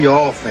You're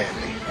all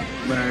family.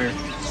 Man.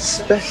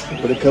 Especially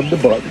when it comes to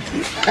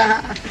barbecue.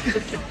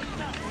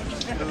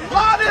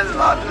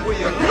 Lord, will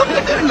you look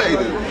at that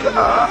lady?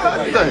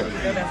 God damn.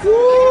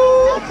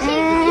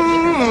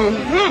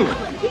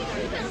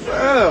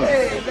 Well,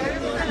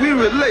 we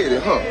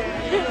related, huh?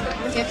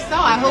 If so,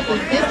 I hope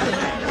it's distant.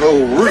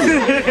 Oh,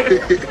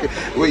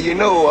 really? Well, you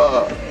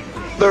know,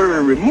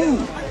 third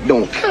remove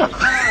don't count.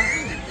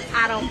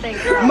 I don't think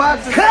so. My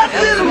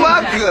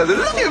cousin.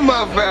 Look at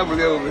my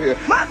family over here.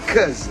 My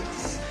cousins.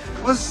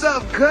 What's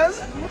up,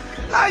 cousin?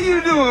 How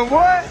you doing,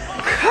 boy?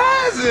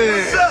 Cousin.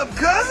 What's up,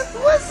 cousin?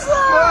 What's up?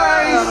 Boy,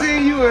 I ain't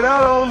seen you and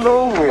I don't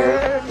know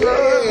where.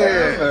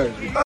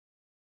 Yeah.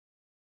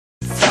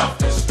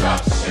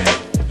 Self-destruction.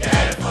 You're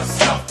headed for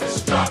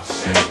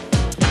self-destruction.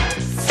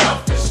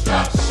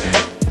 Self-destruction.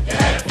 You're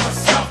headed for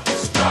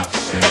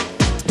self-destruction.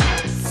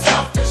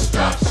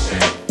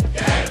 Self-destruction.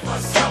 You're headed for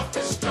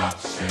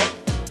self-destruction.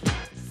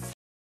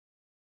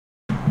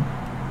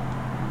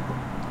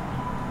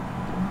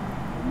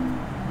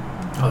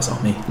 Oh, it's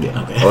on me.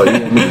 Yeah. Okay. Oh, you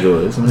want me to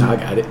do it? I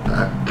got it. All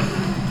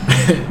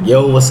right.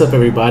 Yo, what's up,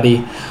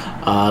 everybody?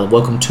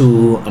 Welcome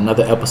to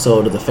another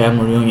episode of the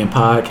Family Reunion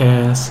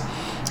Podcast.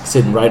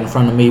 Sitting right in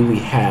front of me, we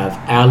have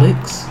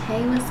Alex.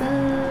 Hey, what's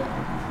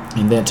up?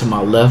 And then to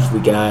my left, we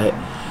got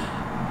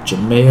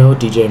Jamel,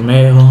 DJ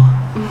Mail.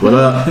 What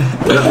up?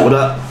 What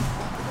up?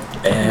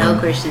 And No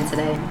Christian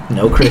today.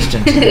 no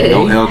Christian today.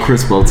 No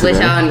Elchrispo today.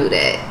 Wish y'all knew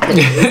that.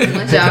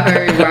 Once y'all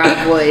heard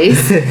Rob's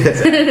voice.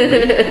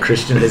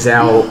 Christian is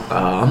out.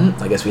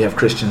 I guess we have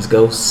Christian's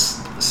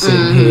ghost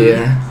sitting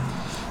here,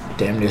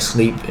 damn near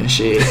asleep and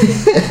shit.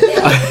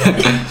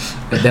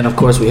 And then of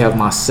course we have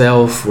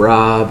myself,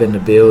 Rob in the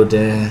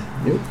building.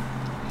 Yep.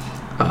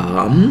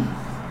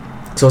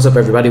 So what's up,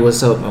 everybody?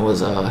 What's up?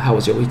 How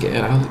was your weekend,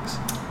 Alex?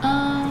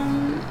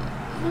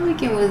 My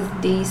weekend was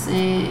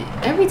decent.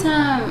 Every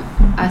time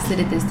I sit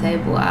at this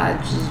table, I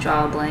just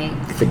draw a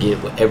blank. Forget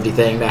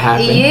everything that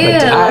happened. Yeah,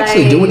 did I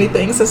actually do like-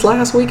 anything since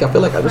last week? I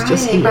feel like I was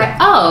just here. Right.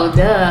 Oh,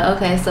 duh.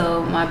 Okay,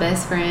 so my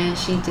best friend,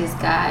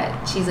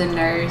 she's a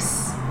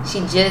nurse.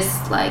 She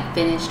just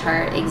finished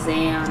her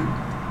exam,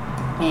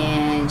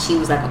 and she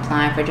was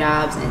applying for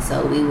jobs, and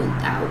so we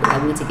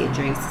went to get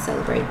drinks to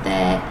celebrate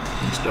that.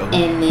 That's dope.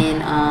 And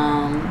then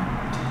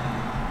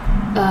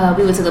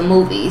we went to the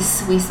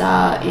movies. We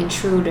saw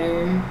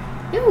Intruder.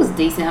 It was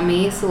decent. I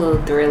mean, it's a little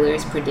thriller.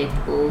 It's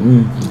predictable,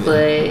 but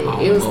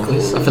it was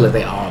cool. I feel like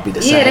they all be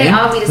the same. Yeah, they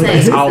all be the same.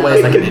 It's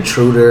always like an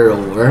intruder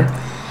or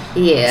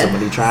Yeah.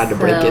 somebody tried to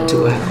break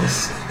into a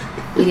house.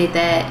 We did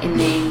that, and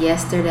then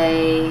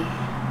yesterday,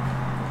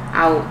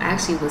 I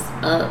actually was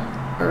up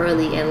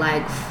early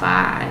at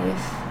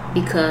 5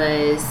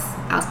 because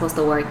I was supposed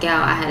to work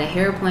out. I had a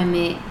hair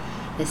appointment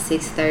at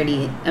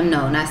 6:30.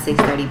 No, not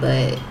 6:30,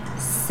 but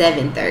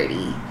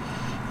 7:30.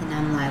 And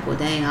I'm like, well,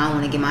 dang, I don't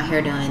want to get my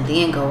hair done and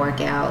then go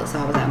work out. So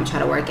I was like, I'm going to try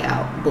to work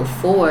out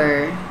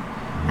before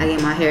I get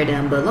my hair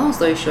done. But long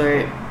story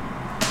short,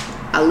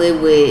 I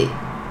live with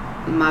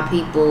my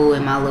people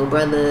and my little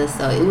brother.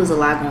 So it was a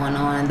lot going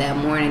on that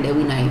morning that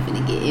we're not even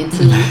going to get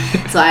into.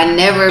 So I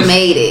never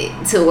made it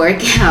to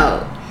work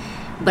out.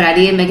 But I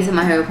did make it to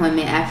my hair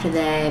appointment after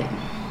that.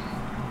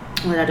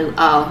 What did I do?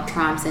 Oh,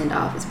 prom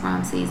send-off. It's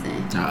prom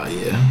season. Oh,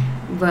 yeah.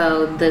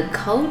 Bro, the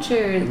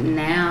culture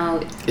now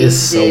It's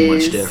so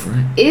much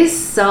different. It's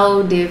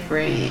so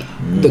different.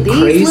 The These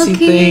crazy little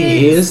thing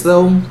kids- is,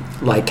 though,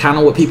 kind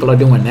of what people are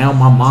doing now.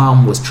 My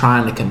mom was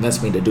trying to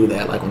convince me to do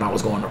that. When I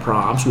was going to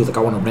prom, she was like,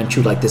 I want to rent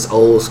you this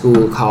old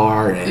school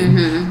car,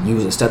 and you,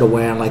 instead of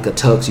wearing a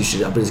tux, you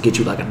should just get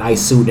you a nice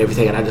suit and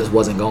everything. And I just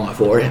wasn't going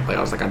for it. I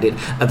was like, I think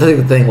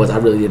the thing was I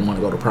really didn't want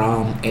to go to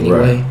prom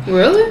anyway. Right.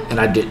 Really? And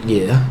I did,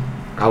 yeah.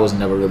 I was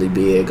never really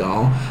big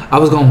on. I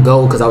was gonna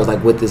go because I was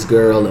with this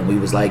girl, and we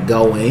was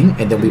going,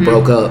 and then we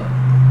broke up.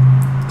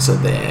 So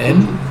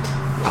then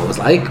I was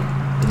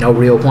no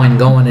real point in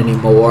going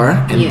anymore.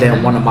 And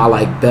then one of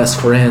my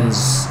best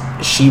friends,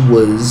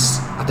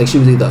 I think she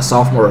was either a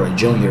sophomore or a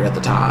junior at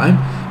the time,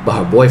 but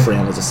her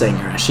boyfriend was a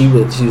senior, and she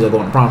was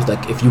going to prom. She's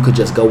like, if you could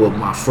just go with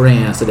my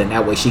friend, so then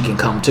that way she can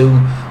come too.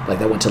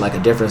 They went to a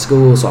different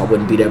school, so I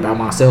wouldn't be there by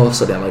myself.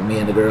 So then me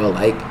and the girl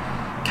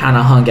kind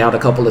of hung out a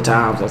couple of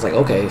times. I was like,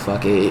 okay,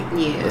 fuck it,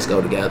 let's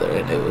go together.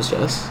 And it was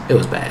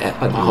bad.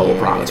 My whole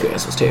prom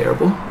experience was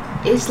terrible.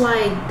 It's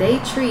they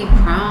treat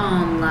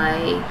prom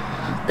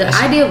the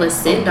idea of a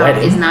send-off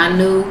is not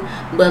new,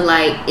 but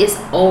it's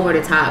over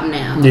the top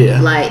now.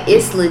 Yeah.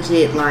 It's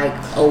legit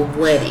a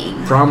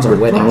wedding. Proms are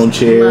weddings. Prom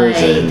chairs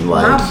and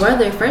my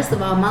brother, first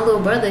of all, my little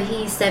brother,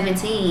 he's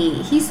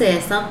 17. He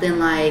said something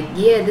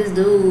yeah, this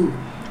dude,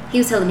 he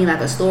was telling me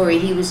a story.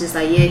 He was just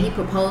yeah, he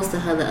proposed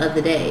to her the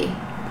other day.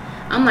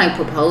 I'm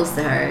proposed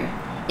to her.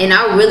 And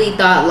I really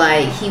thought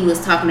like he was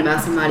talking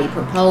about somebody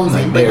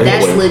proposing, Like but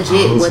that's married legit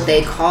propose. what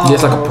they call.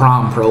 It's like a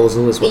prom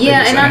proposal is what they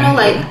Yeah, were and I know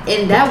saying. like,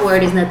 and that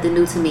word is nothing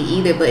new to me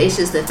either. But it's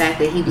just the fact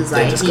that he was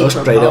They like just he go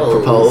straight up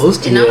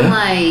proposed, and yeah. I'm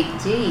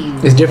like, gee,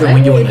 It's different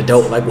when you're an what?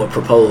 adult, like what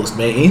proposed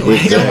mean.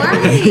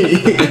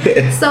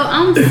 Right. So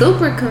I'm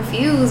super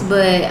confused,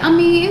 but I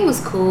mean, it was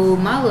cool.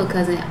 My little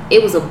cousin,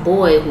 it was a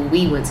boy who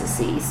we went to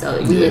see,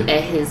 so we Yeah. went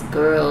at his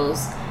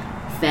girl's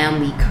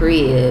family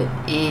crib,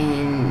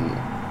 and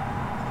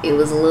it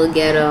was a little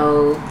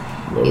ghetto.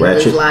 Little It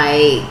ratchet. was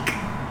like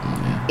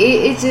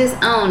it just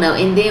I don't know.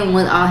 And then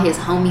when all his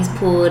homies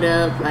pulled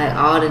up, like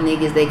all the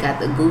niggas, they got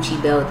the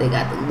Gucci belt, they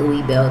got the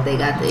Louis belt, they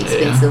got the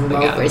expensive they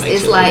gotta loafers. make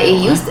It's sure like they it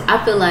on. used to,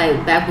 I feel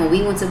like back when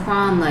we went to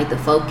prom, like the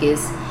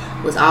focus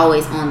was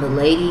always on the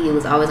lady. It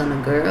was always on the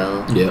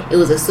girl. Yeah. It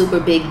was a super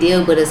big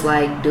deal, but it's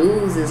like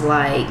dudes is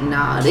like,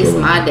 nah, this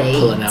Pulling- my day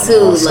pulling out too.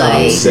 all stops.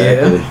 Like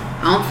Exactly.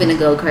 I'm finna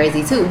go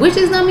crazy too. Which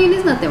is, I mean,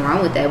 there's nothing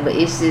wrong with that, but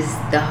it's just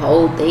the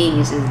whole thing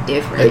is just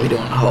different. They be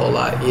doing a whole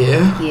lot,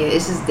 yeah. Yeah,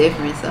 it's just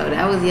different. So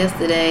that was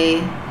yesterday,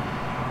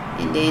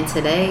 and then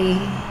today,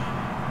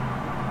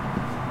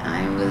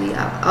 I ain't really.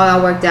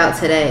 I worked out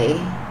today,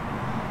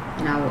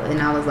 and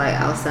I was like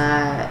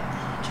outside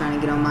trying to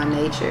get on my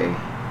nature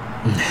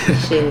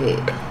shit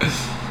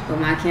with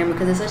my camera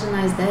because it's such a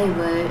nice day.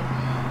 But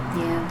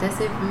yeah, that's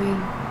it for me.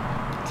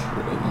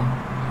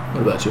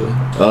 What about you?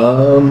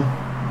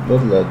 What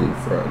did I do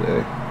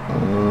Friday?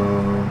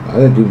 I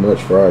didn't do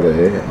much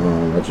Friday.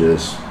 I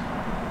just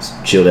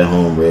chilled at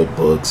home, read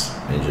books,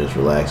 and just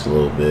relaxed a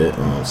little bit.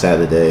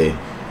 Saturday,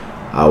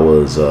 I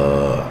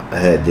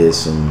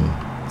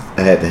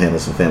had to handle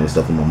some family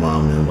stuff with my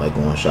mom and like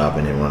going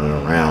shopping and running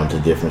around to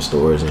different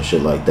stores and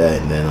shit like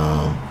that. And then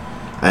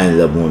I ended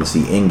up going to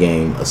see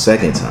Endgame a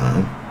second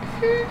time.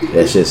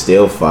 That shit's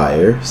still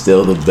fire.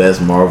 Still the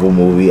best Marvel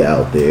movie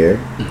out there.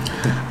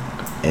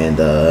 And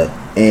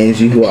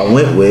Angie, who I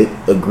went with,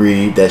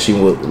 agreed that she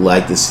would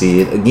like to see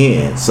it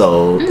again.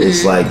 So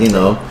it's like, you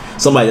know,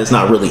 somebody that's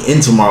not really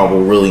into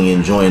Marvel really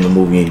enjoying the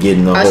movie and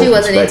getting the whole She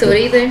wasn't into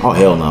perspective. it either? Oh,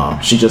 hell no.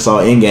 She just saw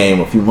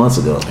Endgame a few months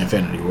ago.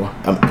 Infinity War.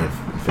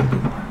 Infinity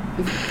War.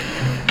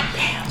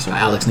 So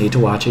Alex need to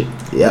watch it.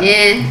 Yep.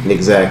 Yeah.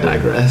 Exactly.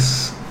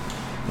 Digress.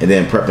 And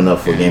then prepping up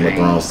for Game of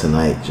Thrones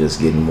tonight, just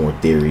getting more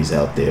theories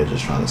out there,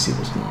 just trying to see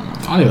what's going on.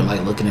 I don't even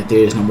like looking at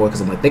theories no more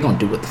because I'm like, they're going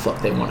to do what the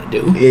fuck they want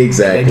to do.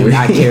 Exactly. They do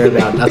not care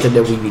about nothing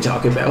that we be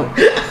talking about.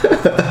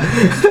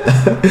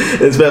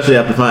 Especially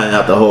after finding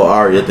out the whole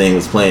Arya thing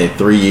was playing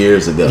 3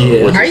 years ago.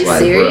 Yeah. which Are is you like,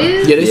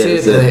 serious? bruh. Yeah, they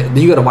Yeah, said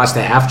you got to watch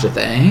the after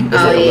thing. They Oh,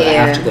 said the yeah.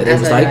 After that. It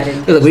That's was what I like,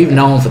 didn't they're like, we've catch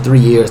known for 3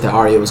 years that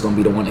Arya was going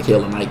to be the one to kill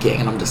the Night King.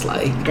 And I'm just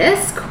like,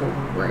 That's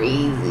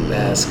crazy.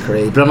 that's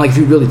crazy. But I'm like, if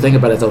you really think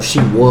about it, though, she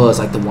was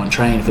like the one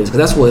trained for this.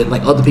 Because that's what,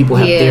 like, other people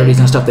have Yeah. theories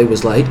and stuff. They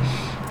was like,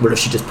 what if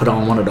she just put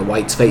on one of the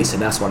White's face?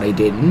 And that's why they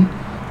didn't,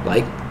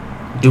 like,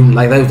 do,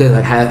 like, they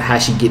like how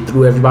she get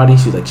through everybody.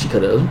 She was like, she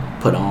could have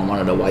put on one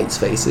of the White's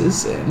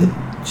faces and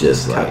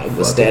Just like kind of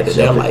was fucking standing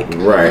there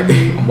jumping. like, right.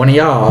 I'm one of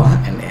y'all.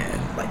 And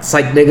then, like,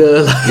 psych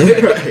nigga.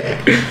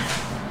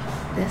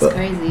 That's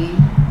crazy.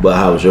 But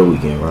how was your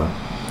weekend, Rob?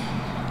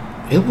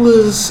 It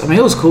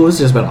was cool. It's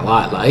just been a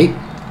lot. Like,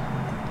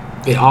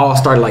 it all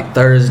started like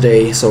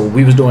Thursday. So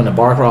we was doing the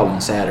bar crawl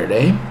on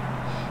Saturday.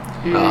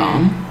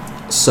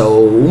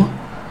 So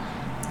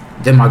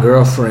then my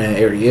girlfriend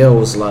Ariel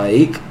was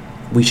like,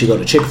 we should go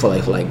to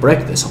Chick-fil-A for like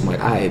breakfast. I'm like,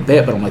 I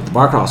bet. But I'm like, the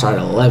bar crawl started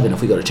at 11.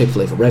 If we go to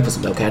Chick-fil-A for breakfast,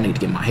 I'm like, okay, I need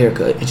to get my hair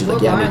cut. And she's like,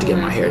 What yeah, I bar need to get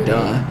you my went hair to?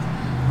 done.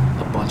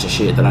 A bunch of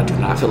shit that I do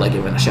not feel like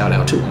giving a shout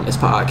out to on this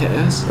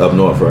podcast. Up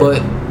north, right?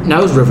 But no,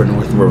 it was River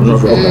North. River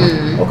North.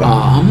 Okay.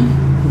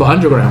 Okay. But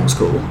Underground was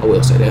cool. I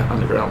will say that.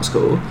 Underground was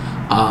cool.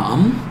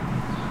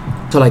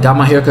 So like got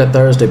my hair cut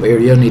Thursday, but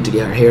Ariel need to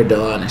get her hair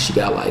done, and she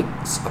got like,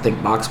 I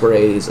think box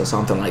braids or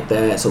something like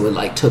that. So it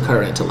like took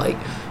her until like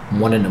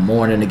 1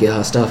 a.m. to get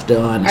her stuff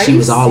done. Are She you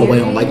was all the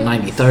way on like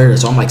serious? 93rd,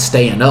 so I'm like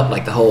staying up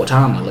like the whole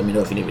time. Like, let me know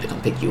if you need me to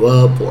come pick you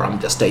up, or I'm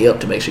just stay up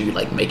to make sure you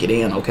like make it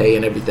in okay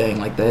and everything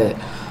like that.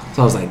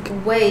 So I was like,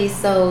 Wait,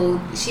 so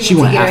she She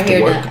went to went get her after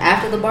hair work. done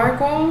after the bar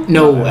crawl?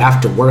 no,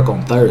 after work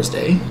on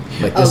Thursday.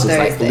 Like this Oh, is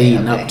like Thursday,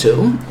 leading okay. up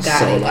to. Got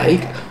So it, got like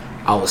it.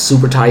 I was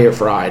super tired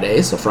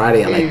Friday. So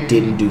Friday I like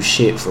didn't do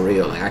shit for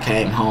real. Like I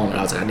came home and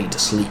I was like, I need to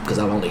sleep because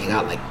I've only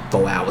got like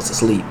 4 hours of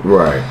sleep.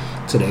 Right.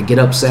 So then get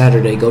up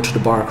Saturday, go to the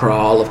bar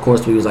crawl. Of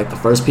course we was like the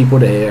first people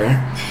there.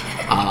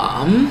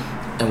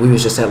 And we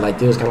was just at like,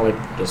 there was kind of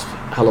like just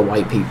hella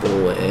white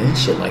people and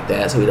shit like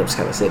that. So we was just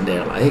kind of sitting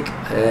there like,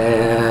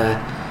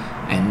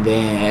 and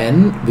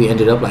then we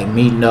ended up like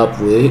meeting up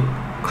with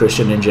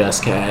Christian and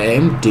Jess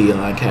came,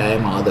 Dion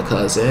came, my other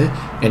cousin,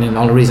 and then the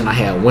only reason I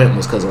had went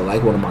was because of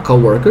like one of my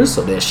coworkers.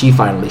 So then she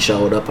finally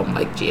showed up. I'm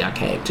like, gee, I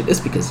came to this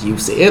because you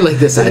said like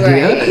this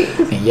idea,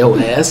 Right. and yo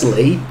ass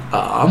late.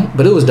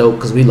 But it was dope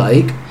because we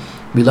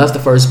left the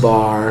first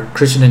bar.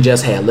 Christian and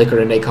Jess had liquor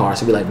in their car,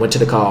 so we like went to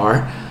the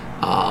car.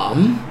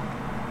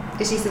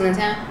 Is she still in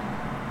town?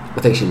 I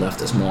think she left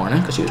this morning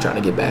because she was trying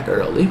to get back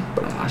early,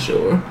 but I'm not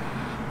sure.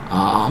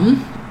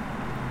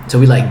 So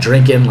we like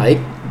drinking like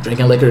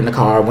drinking liquor in the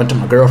car. Went to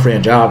my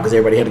girlfriend's job because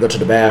everybody had to go to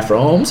the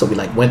bathroom, so we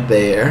like went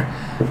there,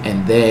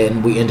 and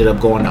then we ended up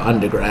going to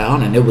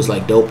Underground, and it was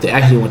like dope. They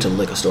actually went to the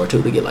liquor store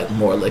too to get like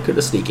more liquor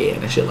to sneak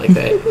in and shit like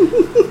that.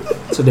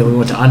 So then we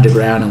went to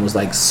Underground and was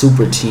like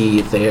super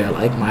teed there.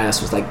 Like my ass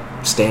was like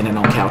standing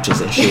on couches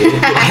and shit,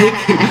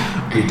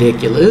 like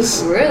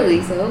ridiculous.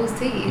 Really? So it was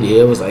tea.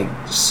 Yeah, it was like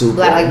super.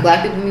 Like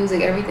black people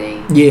music,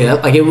 everything. Yeah,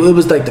 like it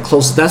was like the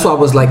closest. That's why I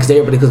was like, because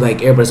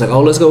everybody's like,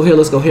 oh, let's go here.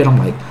 And I'm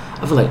like,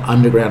 I feel like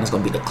Underground is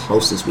gonna be the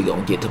closest we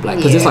gonna get to black,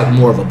 because it's like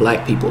more of a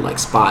black people like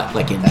spot,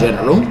 like in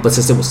general. But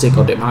since it was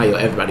Cinco De Mayo,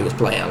 everybody was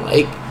playing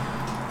like.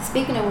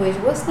 Speaking of which,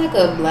 what's like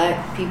a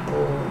black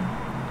people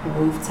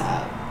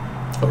rooftop?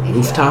 A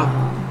rooftop?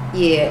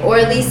 Yeah, or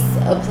at least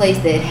a place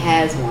that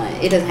has one.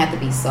 It doesn't have to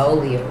be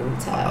solely a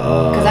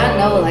rooftop. Because I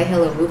know like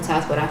hella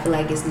rooftops, but I feel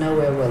like it's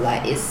nowhere where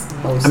like it's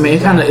most. I mean,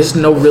 it's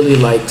no really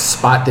like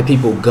spot that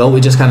people go.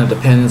 It just kind of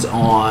depends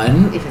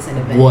on if it's an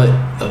event, what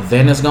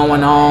event is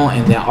going on,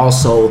 and then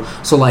also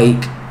so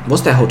like.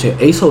 What's that hotel?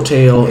 Ace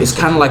Hotel. It's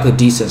kind of like a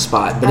decent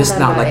spot, but it's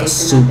not like a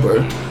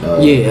super.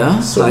 Yeah,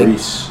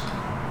 Cerise.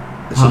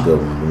 It's a good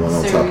one. The one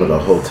on top of the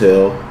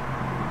hotel.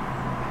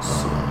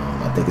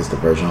 I think it's the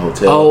Virgin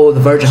Hotel. Oh, the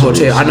Virgin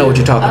Hotel. I know what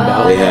you're talking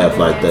about. They have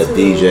like the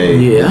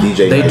DJ. Yeah, the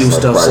DJ they do nights,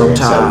 stuff like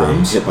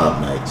sometimes. Hip hop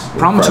nights.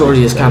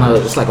 Promontory is kind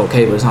of, it's like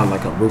okay, but it's not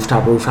like a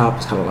rooftop.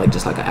 It's kind of like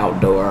just like an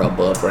outdoor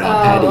above ground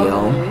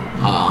patio.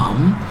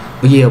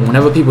 Okay. But yeah,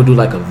 whenever people do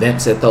like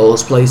events at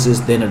those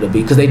places, then it'll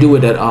be because they do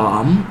it at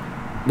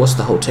what's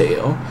the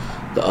hotel?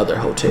 The other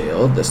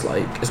hotel that's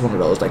like it's one of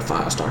those like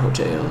 5-star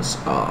hotels.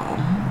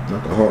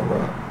 Not the Hard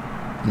Rock.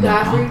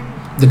 Godfrey.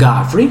 The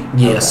Godfrey,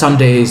 yeah. Okay. Some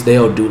days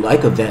they'll do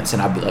like events,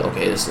 and I'll be like,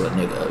 okay, this is a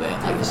nigga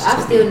event. Like,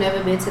 I've still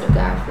never been to the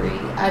Godfrey.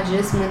 I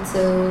just went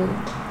to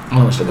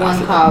one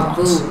one called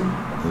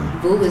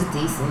Boo. Boo was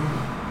decent.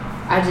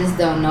 I just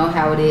don't know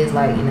how it is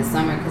like in the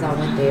summer because I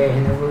went there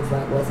and the roof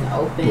like wasn't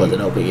open.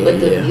 Yeah, but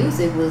the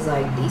music was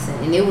like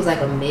decent, and it was like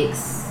a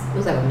mix. It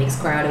was like a mixed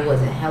crowd. It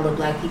wasn't hella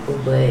black people,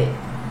 but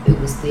we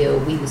was still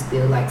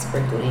like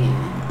sprinkled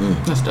in.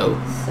 That's dope.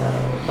 So,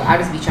 but I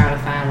just be trying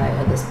to find like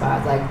other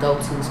spots, like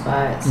go-to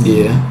spots.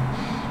 Yeah.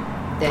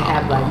 That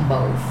have like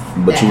both.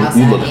 But you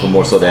looking for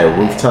more so that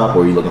rooftop,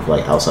 or you looking for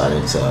like outside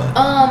inside?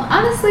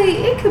 Honestly,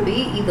 it could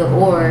be either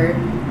or.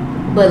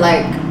 But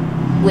like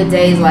with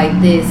days like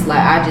this,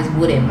 like I just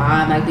wouldn't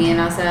mind like being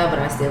outside, but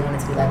I still want it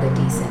to be like a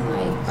decent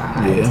like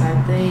vibe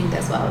type thing.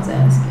 That's why I was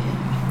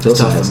asking. It's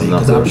tough for me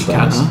because I'll be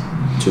kind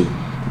of too.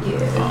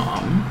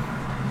 Yeah.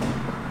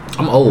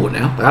 I'm old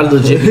now. I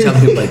legit be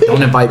telling people like,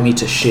 don't invite me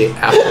to shit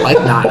after like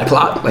 9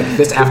 o'clock. Like if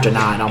it's after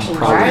 9, I'm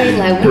probably right.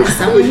 Like when it's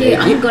summer here,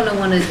 I'm gonna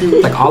want to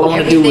do like all I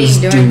want to do is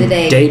do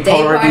day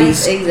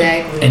parties,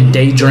 exactly, and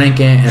day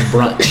drinking and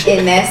brunch.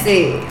 And that's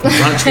it.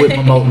 Brunch with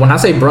mimosa. When I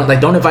say brunch,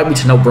 like don't invite me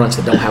to no brunch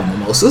that don't have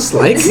mimosas.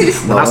 Like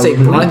when I say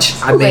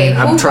brunch, I mean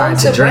I'm trying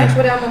to drink. Brunch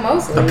without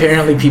mimosas?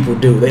 Apparently people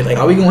do. They like,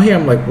 are we going here?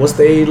 I'm like, what's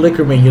the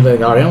liquor menu? Like,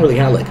 oh, they don't really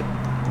have liquor.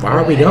 Why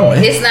are we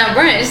going? It's not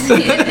brunch.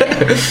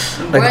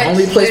 Like the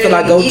only place that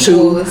I go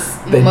to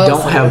that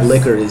don't have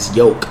liquor is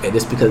Yoke, and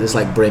it's because it's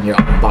like bring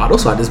your own bottle,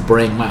 so I just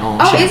bring my own.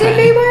 Oh, is it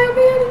BYOB? I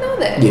didn't know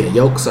that. Yeah,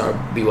 Yokes are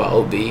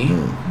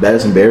BYOB.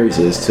 Madison Berries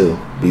is too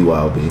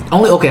BYOB.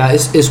 Only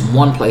it's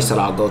one place that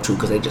I'll go to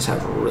because they just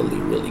have a really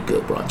really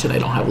good brunch, and they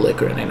don't have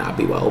liquor, and they're not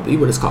BYOB,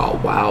 but it's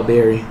called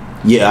Wildberry.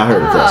 Yeah, I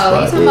heard of that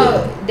spot. You talking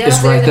about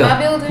downstairs in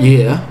my building?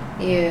 Yeah.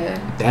 Yeah.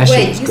 That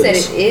Wait, you said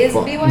it is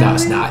BYOB? No,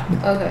 it's not.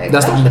 Okay.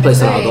 That's the only place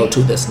that I'll go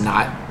to that's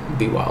not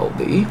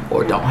BYOB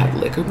or don't have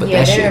liquor, but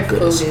that shit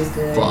good as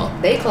fuck.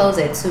 They close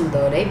at 2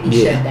 though. They be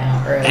shut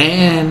down early.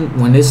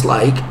 And when it's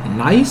like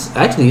nice,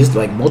 actually it's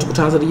like multiple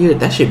times of the year,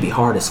 that shit be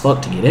hard as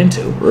fuck to get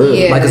into.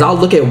 Really? Yeah. Like, cause I'll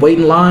look at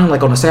waiting line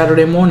like on a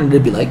Saturday morning,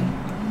 it'd be like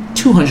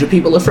 200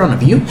 people in front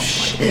of you.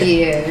 Shit.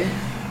 Yeah.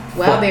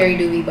 Wildberry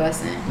do be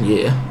busting.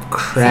 Yeah.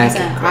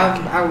 Cracking.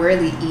 I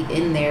rarely eat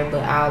in there,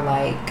 but I'll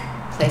like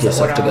place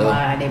an order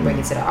online and bring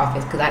it to the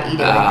office because I eat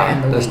it like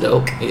during the that's week.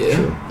 dope. Yeah.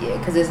 True. Yeah,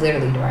 because it's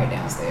literally right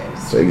downstairs.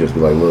 So you just be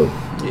like, look.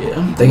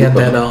 Yeah. They got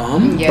that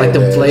like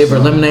the flavor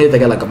lemonade. They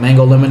got like a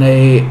mango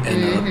lemonade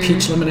and a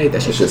peach lemonade.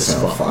 That shit just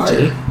sound fuck.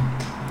 fire.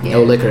 Yeah.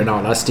 No liquor and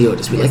all. I still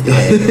just be like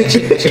that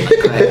shit like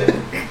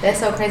crack. That's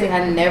so crazy.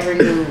 I never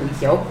knew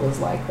Yoke was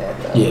like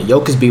that though. Yeah,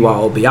 Yoke is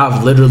BYOB.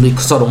 I've literally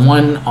so the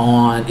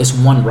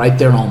one right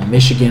there on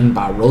Michigan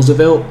by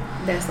Roosevelt.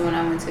 That's the one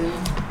I went to.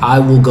 I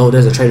will go.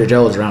 There's a Trader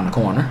Joe's around the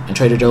corner, and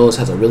Trader Joe's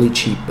has a really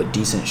cheap but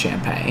decent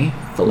champagne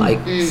for like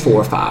 $4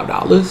 or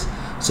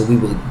 $5. So we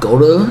would go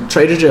to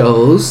Trader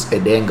Joe's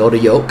and then go to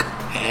Yoke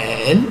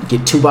and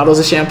get 2 bottles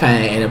of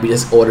champagne, and then we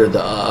just order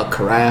the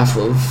carafe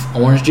of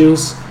orange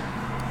juice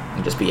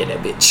and just be in that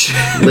bitch.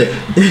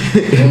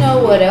 You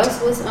know what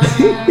else was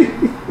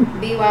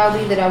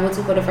BYOB that I went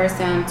to for the first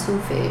time? Two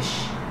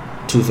Fish.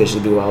 Two Fish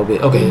is BYOB.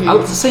 Okay, I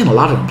was saying a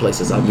lot of them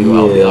places are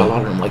BYOB. Yeah. A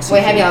lot of them like.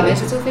 Wait, have y'all been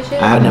to Two Fish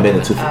yet? I haven't been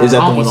to Two Fish. Is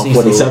that the one on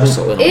 47?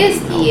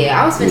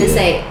 I was finna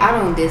say I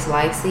don't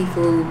dislike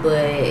seafood,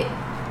 but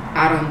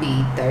I don't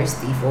be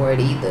thirsty for it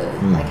either,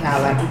 like how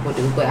a lot of people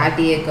do. But I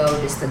did go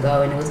just to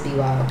go, and it was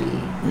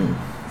BYOB.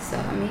 So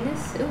I mean,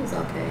 it was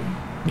okay.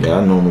 Yeah,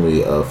 I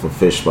normally for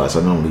fish spots,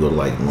 I normally go to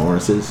like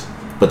Lawrence's,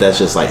 but that's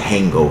just like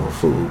hangover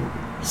food.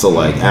 So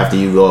like after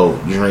you go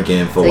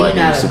drinking for So like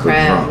you're not super a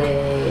crab drunk.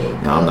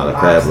 leg. No, I'm not a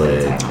crab lobster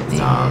leg. type of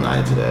No, I'm not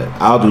into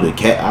that. I'll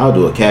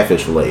do a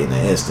catfish fillet in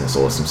an instant,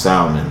 or some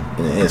salmon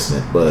in an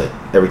instant, but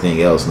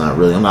everything else not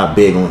really. I'm not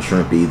big on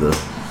shrimp either.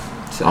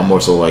 Same. I'm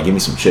more so like give me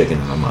some chicken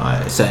and I'm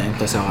alright. Same.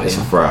 That's how I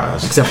Some am.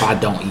 fries. Except I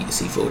don't eat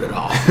seafood at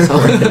all. So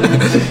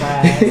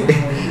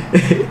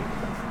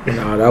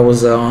that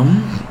was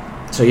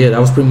So yeah, that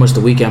was pretty much the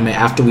weekend. I mean,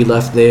 after we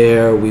left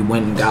there, we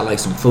went and got like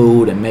some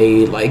food and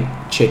made like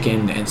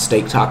chicken and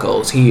steak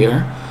tacos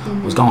here.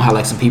 Was gonna have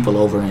like some people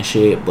over and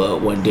shit,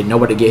 but when did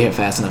nobody get here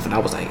fast enough, and I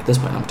was like, at this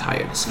point I'm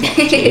tired as fuck.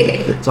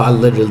 Shit. So I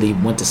literally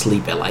went to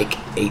sleep at like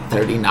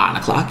 8:30, 9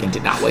 o'clock and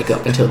did not wake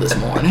up until this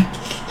morning.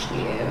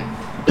 Yeah.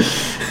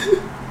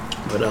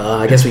 But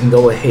I guess we can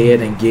go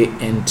ahead and get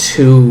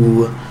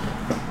into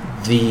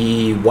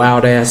the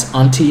wild ass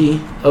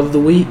auntie of the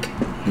week.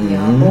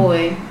 Yeah,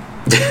 boy.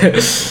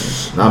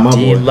 Not my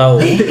boy. D-Lo.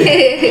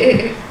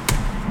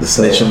 The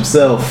snitch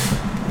himself.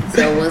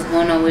 So what's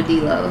going on with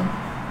D-Lo?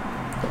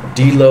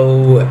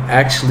 D-Lo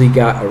actually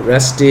got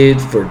arrested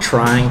for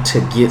trying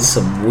to get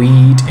some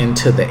weed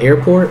into the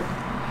airport,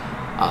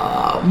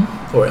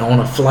 or on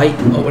a flight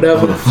or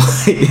whatever.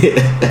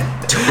 Yeah.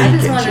 I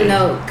just want to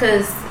know,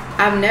 because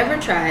I've never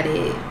tried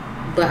it,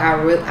 but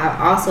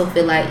I also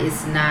feel like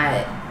it's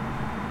not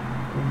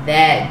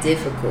that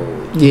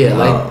difficult. Yeah,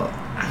 like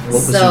what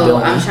was you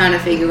doing? I'm trying to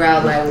figure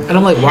out like, and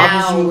I'm like, why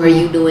how was you? were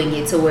you doing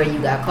it to where you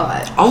got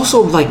caught?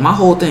 Also, like my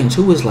whole thing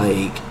too is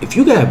like, if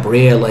you got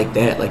bread like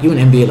that, like you an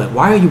NBA, like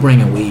why are you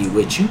bringing weed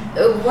with you?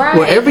 Right.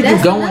 Wherever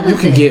you going, you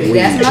can get weed.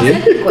 That's my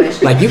Shit. second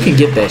question. Like you can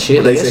get that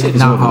shit. They Like that said shit he was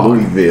not from hard.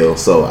 Louisville,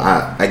 so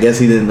I guess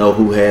he didn't know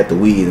who had the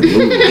weed in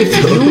Louisville.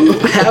 If you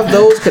have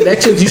those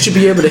connections, you should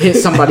be able to hit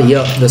somebody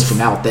up that's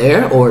from out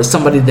there, or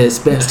somebody that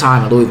spends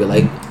time in Louisville.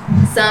 Like,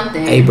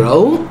 Something. hey,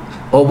 bro.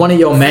 Or one of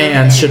your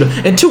mans should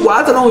have. And two,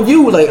 why is it on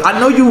you? Like, I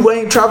know you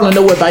ain't traveling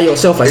nowhere by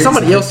yourself. Like,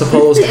 somebody else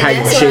supposed to have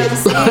your That's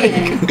shit. what I'm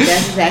saying. Like,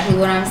 That's exactly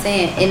what I'm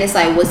saying. And it's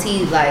like, was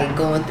he like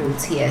going through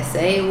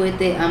TSA with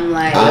it? I'm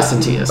like, that's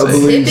in TSA. I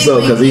believe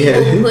so, typically 'cause he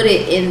had- people put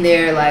it in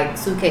their like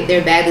suitcase.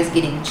 Their bag is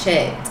getting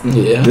checked.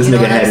 Yeah. This You know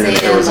nigga what had I'm it in an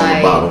saying? Arizona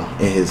Like- bottle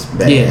in his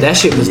bag. Yeah, that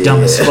shit was dumb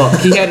as fuck.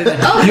 He had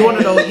it. You want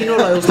to know? You know,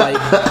 like, it was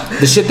like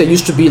the shit that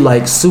used to be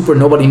like super.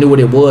 Nobody knew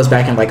what it was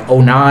back in like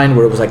 09,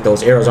 where it was like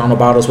those Arizona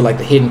bottles with like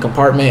the hidden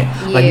compartment.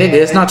 Like, Yeah. nigga,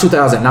 it's not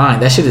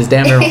 2009. That shit is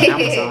damn near on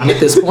Amazon at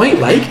this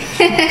point. Like,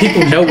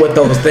 people know what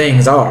those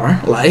things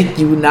are. Like,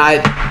 you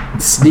not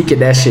sneaking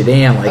that shit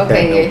in like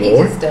Okay, yeah, that no he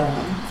more. just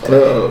dumb.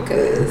 Oh,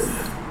 Because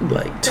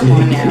Like, come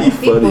on now, He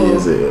funny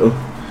as hell.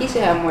 he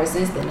should have more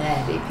sense than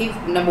that. If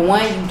people, number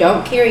one, you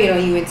don't carry it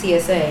on you in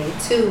TSA.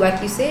 Two,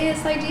 like you said,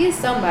 it's like just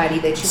somebody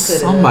that you could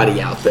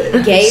somebody out there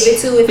gave it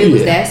to if it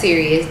was Yeah. that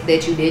serious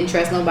that you didn't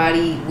trust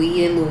nobody.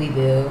 We in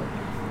Louisville.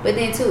 But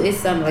then too, it's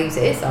some like you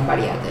said, it's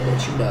somebody out there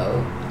that you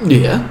know.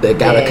 Yeah, that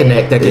gotta Yeah.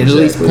 connect. That can at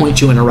least Exactly.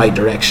 point you in the right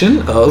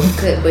direction of.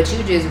 But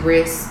you just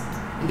risked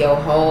your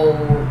whole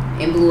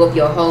and blew up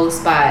your whole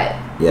spot.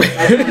 Yeah.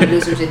 Like trying to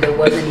do some shit that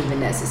wasn't even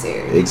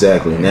necessary.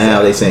 Exactly.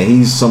 Now they saying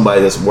he's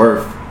somebody that's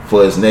worth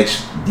for his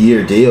next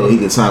year deal. He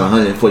could sign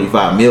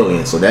 145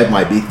 million, so that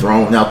might be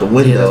thrown out the Yeah,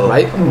 window.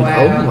 that's right.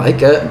 Wow. Oh, like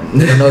you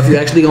don't know if you're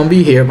actually gonna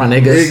be here, my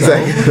nigga. so-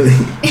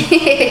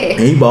 Exactly. And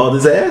he balled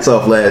his ass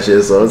off last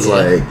year, so it's Yeah,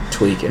 like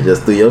tweaking.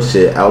 just threw your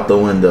shit out the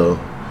window.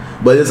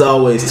 But it's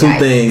always two Yikes.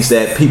 things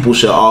that people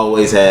should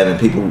always have, and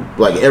people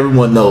like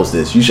everyone knows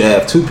this. You should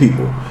have two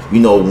people. You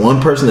know, one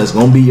person that's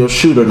gonna be your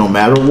shooter no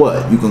matter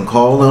what. You can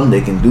call them;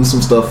 they can do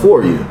some stuff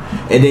for you,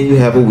 and then you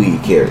have a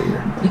weed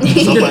carrier.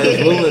 Somebody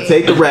that's willing to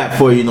take the rap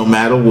for you no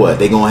matter what.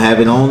 They gonna have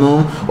it on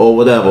them or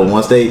whatever.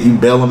 Once you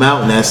bail them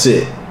out, and that's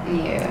it.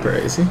 Yeah.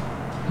 Crazy.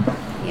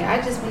 Yeah,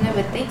 I just would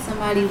never think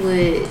somebody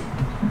would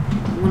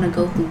want to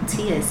go through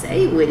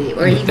TSA with it,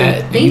 or even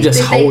That think you just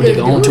that they holding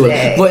could on do to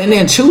that. it. But and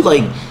then too,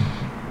 like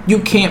you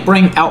can't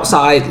bring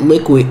outside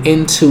liquid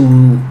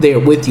into there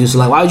with you. So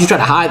like, why would you try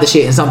to hide the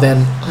shit in something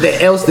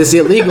that else that's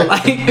illegal?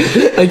 Like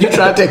you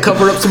tried to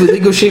cover up some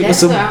illegal shit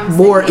That's with what some I'm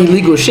more saying.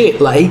 illegal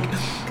shit. Like,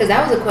 Because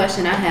that was a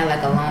question I had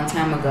like a long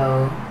time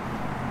ago.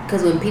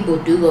 Because when people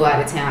do go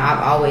out of town,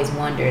 I've always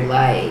wondered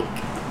like,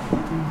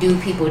 do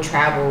people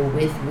travel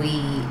with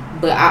weed?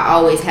 But I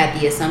always had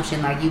the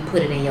assumption like you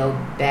put it in your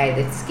bag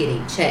that's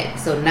getting checked.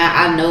 So now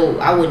I know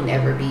I would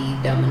never be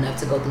dumb enough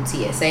to go through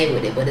TSA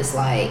with it. But it's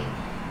like,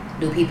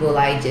 do people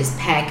like just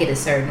pack it a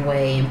certain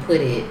way and put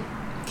it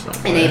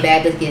in a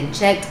bag that's getting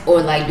checked, or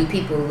like do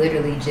people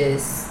literally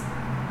just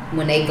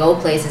when they go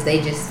places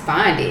they just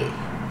find it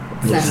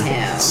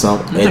somehow?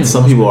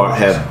 Some people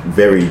have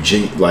very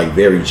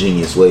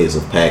genius ways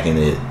of packing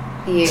it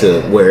Yeah.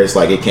 to where it's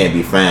like it can't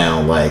be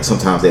found. Like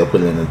sometimes they'll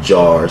put it in a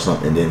jar or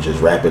something, and then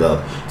just wrap it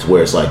up to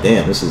where it's like,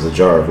 damn, this is a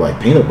jar of like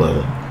peanut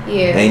butter.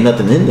 Yeah. Ain't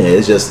nothing in there.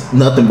 It's just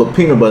nothing but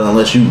peanut butter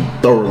unless you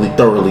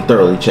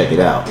thoroughly check it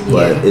out.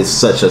 But Yeah. it's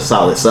such a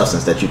solid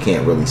substance that you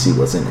can't really see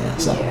what's in there.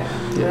 So Yeah.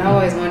 But I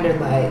always wondered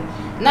like,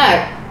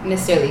 not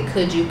necessarily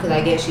could you, because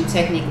I guess you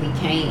technically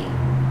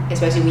can't,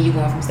 especially when you're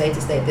going from state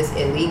to state. That's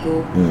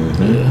illegal.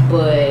 Yeah.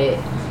 But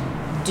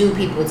do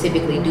people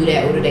typically do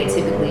that, or do they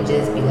typically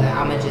just be like,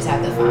 I'm gonna just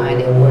have to find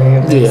it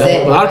wherever it's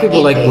at? A lot of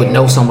people like would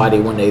know somebody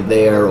when they're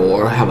there,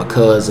 or have a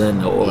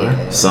cousin,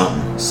 or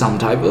some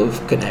type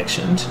of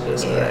connection to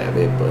just grab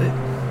it. But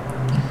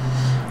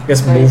I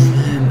guess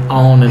moving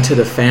on into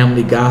the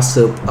family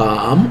gossip,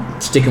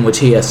 sticking with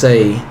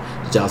TSA.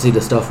 Did y'all see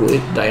the stuff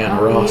with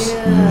Diana Ross?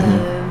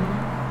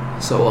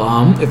 So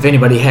if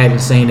anybody hadn't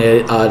seen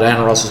it,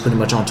 Diana Ross was pretty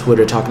much on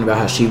Twitter talking about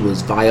how she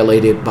was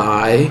violated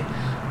by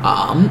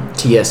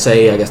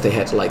TSA. I guess they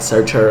had to like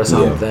search her or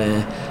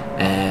something,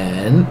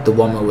 and the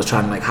woman was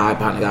trying to like hide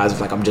behind the guys.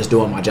 Was like, I'm just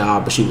doing my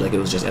job, but she was like, it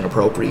was just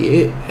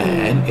inappropriate,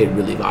 and it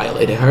really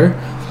violated her,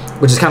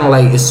 which is kind of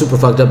like, it's super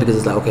fucked up because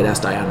it's like, okay, that's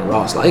Diana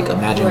Ross. Like,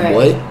 imagine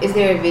what? Is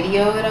there a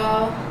video at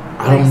all?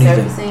 I don't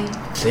even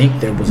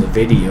think there was a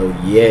video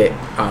yet.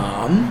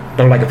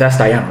 But like, if that's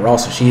Diana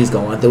Ross and she's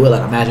going through it,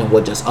 like, imagine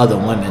what just other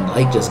women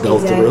like just go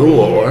through,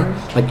 or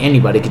like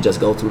anybody could just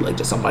go through, like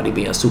just somebody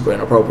being super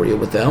inappropriate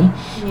with them,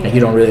 and you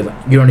don't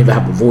even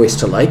have a voice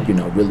to like,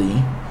 really.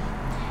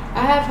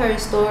 I have heard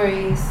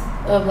stories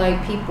of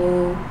like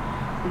people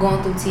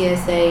going through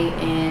TSA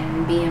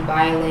and being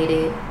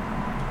violated,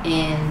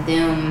 and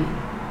them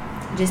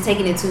just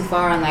taking it too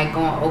far and like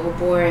going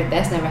overboard.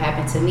 That's never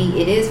happened to me.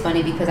 It is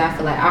funny because I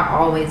feel like I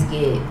always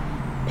get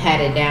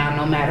patted down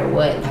no matter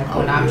what. Like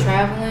when I'm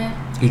traveling.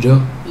 You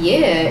do?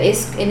 Yeah,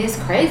 it's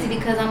crazy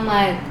because I'm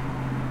like,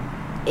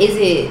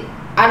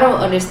 I don't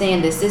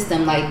understand the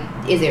system. Like,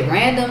 is it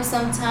random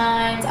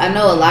sometimes? I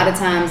know a lot of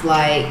times,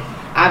 like,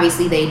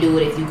 obviously they do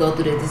it if you go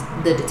through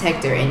the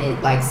detector and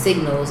it like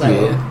signals like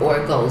or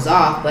it goes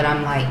off. But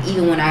I'm like,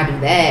 even when I do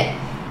that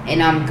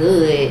and I'm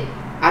good,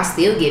 I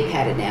still get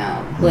patted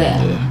down. But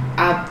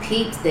I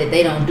peeped that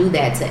they don't do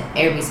that to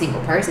every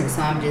single person.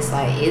 So I'm just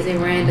like, is it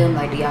random?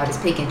 Like, do y'all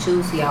just pick and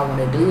choose who y'all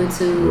want to do it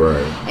to?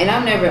 Right. And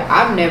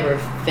I've never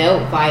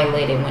felt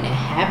violated when it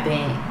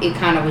happened. It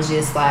kind of was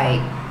just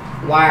like,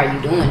 why are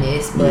you doing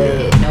this?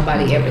 But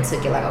nobody ever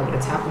took it like over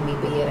the top of me.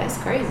 But yeah, that's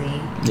crazy.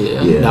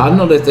 Now, I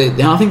know that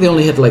I think they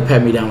only had to like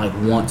pat me down like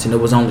once, and it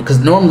was only because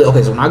normally,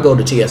 okay, so when I go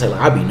to TSA, like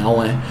I be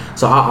knowing,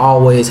 so I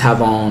always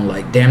have on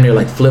like damn near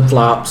like flip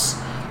flops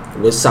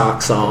with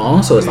socks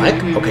on, so it's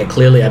like, okay,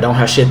 clearly I don't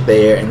have shit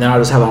there, and then I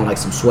just have on like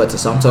some sweats or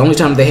something. So the only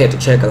time they had to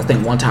check, I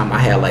think one time I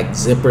had like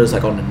zippers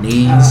like on the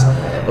knees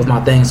of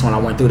my things. So when I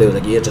went through, they was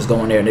like, just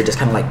go in there, and they just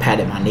kind of like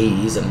patted my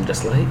knees, and I'm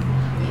just like,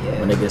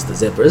 when it gets the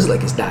zippers,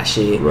 like it's not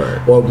shit.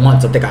 Right. Or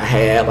once I think I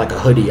had like a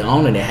hoodie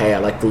on, and it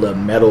had like the little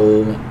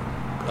metal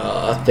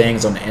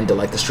things on the end of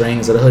like the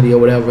strings of the hoodie or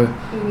whatever,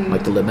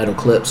 like the little metal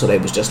clip. So they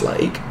was just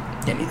like,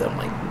 anything. I'm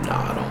like,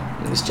 nah, I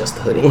don't. It's just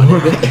the hoodie.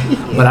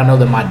 But I know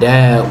that my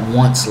dad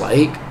once,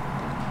 like,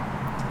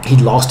 he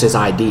lost his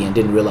ID and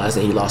didn't realize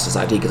that he lost his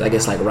ID, because I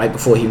guess like right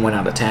before he went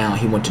out of town,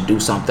 he went to do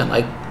something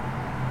like,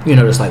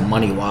 just like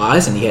money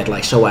wise, and he had to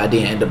like show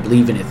ID and end up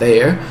leaving it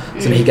there.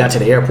 So then he got to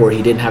the airport,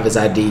 he didn't have his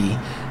ID.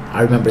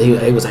 I remember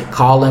he was like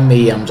calling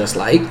me. I'm just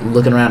like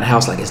looking around the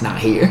house like it's not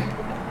here.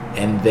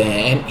 And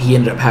then he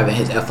ended up having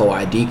his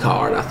FOID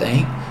card, I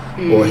think,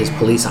 or his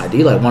police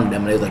ID, like one of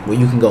them. And they was like, well,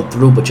 you can go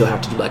through, but you'll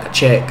have to do like a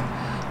check.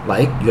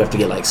 Like, you have to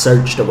get like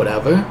searched or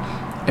whatever.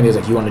 And he was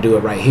like, you want to do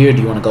it right here?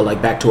 Do you want to go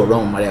like back to a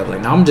room? My dad was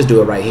like, no, I'm just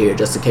do it right here,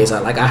 just in case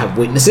I have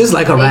witnesses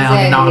like around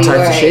and all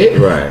types of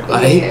shit. Right.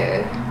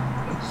 Like,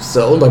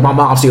 so like my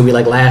mom still be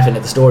like laughing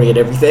at the story and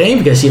everything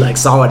because she like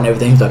saw it and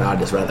everything. She's like, I'd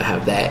just rather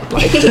have that,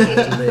 like, to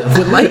live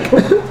with like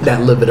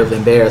that little bit of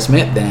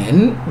embarrassment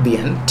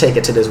than take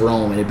it to this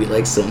room and it'd be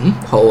like some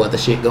whole other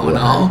shit going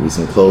on. Be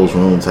some closed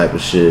room type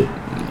of shit.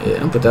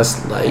 Yeah, but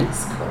that's like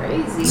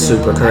crazy.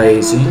 Super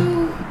crazy.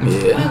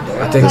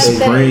 Yeah, I think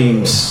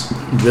Supremes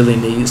really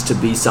needs to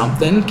be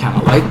something kind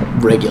of like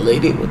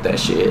regulated with that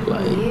shit.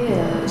 Like,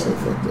 so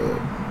fucked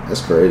up.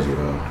 That's crazy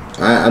though.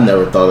 I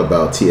never thought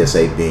about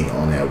TSA being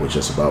on that with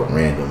just about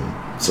random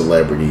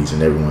celebrities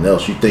and everyone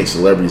else. You think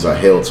celebrities are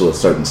held to a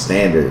certain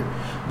standard,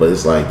 but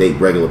it's like they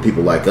regular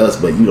people like us,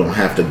 but you don't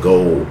have to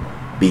go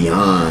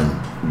beyond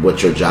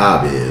what your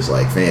job is.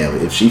 Like, fam,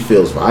 if she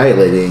feels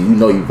violated and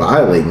you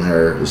violating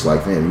her, it's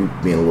like, fam, you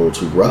being a little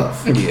too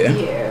rough.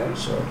 Yeah.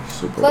 So,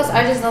 super Plus,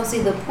 I just don't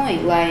see the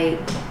point.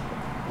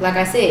 Like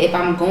I said, if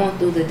I'm going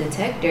through the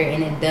detector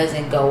and it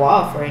doesn't go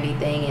off or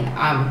anything and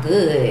I'm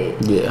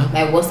good,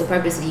 like, what's the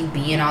purpose of you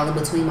being all in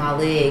between my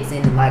legs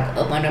and like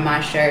up under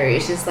my shirt?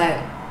 It's just like,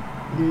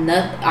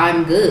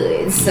 I'm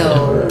good.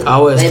 So I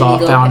always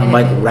found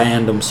like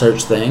random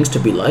search things to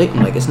be like,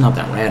 I'm like, it's not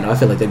that random. I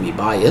feel like they'd be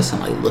biased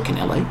and like looking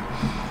at like,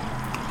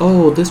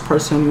 oh, this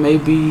person may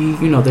be,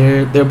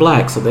 they're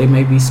black, so they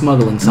may be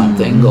smuggling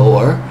something,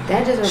 or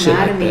that just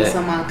reminded me.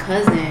 So my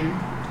cousin,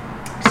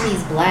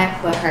 she's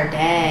black, but her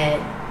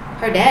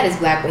dad is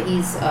black, but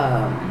he's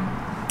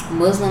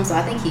Muslim, so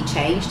I think he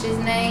changed his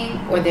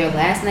name or their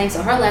last name.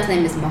 So her last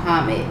name is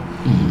Muhammad,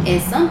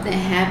 and something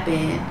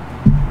happened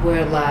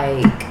where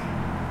like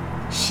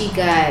she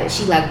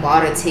like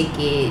bought a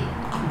ticket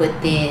but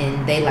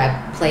then they like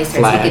placed her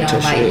Flagged ticket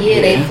on her like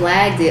shit, they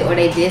flagged it or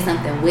they did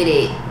something with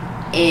it,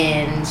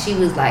 and she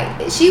was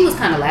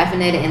kind of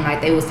laughing at it and like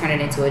they was turning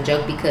it into a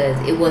joke because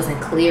it wasn't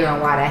clear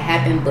on why that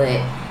happened, but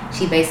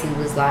she basically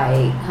was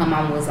like, her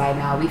mom was like,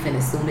 nah, we finna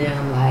sue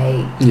them,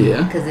 like,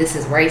 because this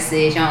is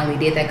racist. Y'all only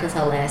did that because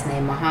her last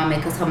name Muhammad,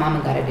 because her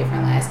mama got a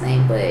different last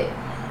name, but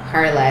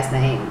her last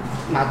name,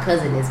 my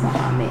cousin, is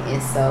Muhammad,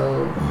 and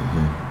so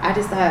I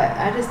just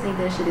think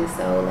that shit is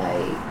so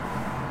like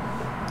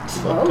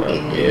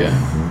bogus.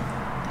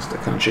 Yeah, it's the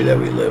country that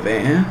we live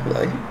in,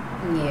 like,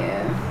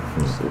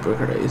 super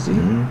crazy.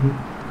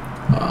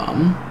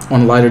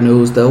 On lighter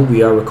news, though,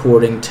 we are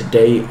recording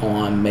today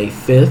on May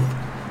 5th.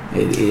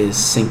 It is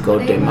Cinco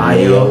de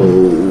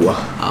Mayo.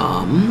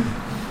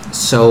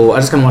 So I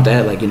just kind of want to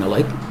add, like, you know,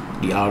 like,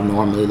 do y'all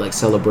normally like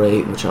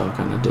celebrate what y'all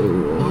kind of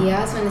do? Or? Yeah,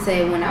 I was going to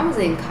say, when I was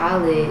in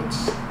college,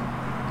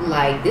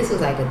 like, this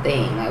was like a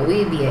thing. Like,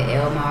 we'd be at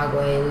El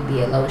Maguey, we'd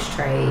be at Los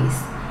Tres,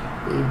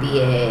 we'd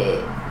be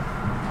at,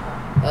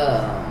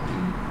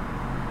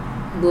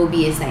 we'll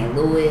be in St.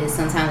 Louis.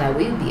 Sometimes, like,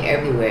 we'd be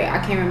everywhere. I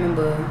can't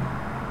remember.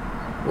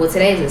 Well,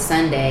 today is a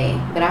Sunday,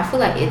 but I feel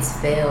like it's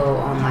fell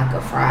on like a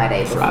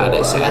Friday,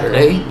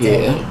 Saturday, like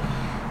yeah.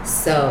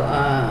 So,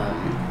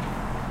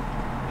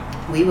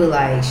 we were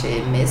like,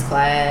 shit, miss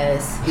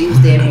class. We was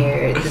damn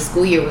near, the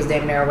school year was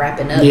damn near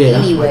wrapping up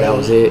anyway. That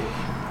was it.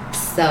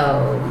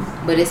 So,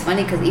 but it's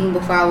funny because even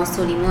before I was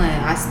 21,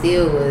 I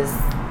still was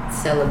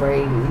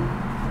celebrating.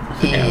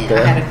 And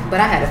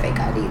I had a fake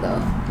ID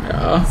though.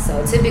 Yeah.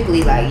 So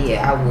typically, like,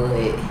 I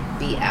would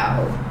be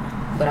out,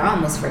 but I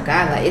almost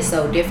forgot. Like, it's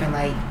so different.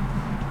 Like,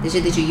 the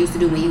shit that you used to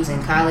do when you was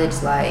in college,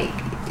 like,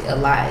 a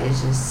lot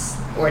is just,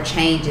 or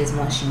changes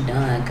once you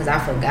done. Because I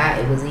forgot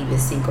it was even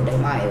Cinco de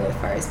Mayo at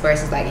first.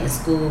 Versus, like, in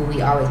school,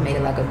 we always made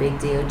it like a big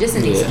deal. Just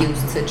an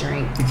excuse to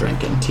drink.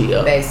 Drinking tea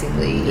up.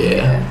 Basically.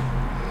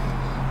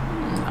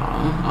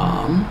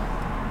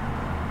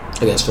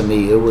 I guess for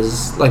me, it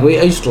was, like,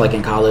 I used to, like,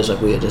 in college, like,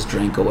 we would just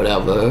drink or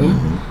whatever.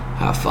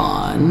 Have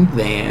fun.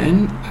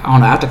 Then, I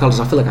don't know, after college,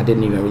 I feel like I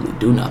didn't even really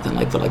do nothing,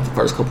 like, for, like, the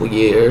first couple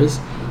years.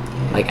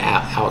 Like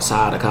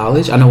outside of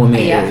college. I know when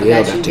me and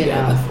Ariel got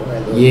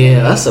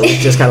together. So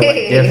it's just kind of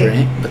like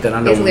different. But then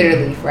I know it's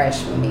literally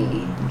fresh for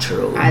me.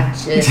 True. I've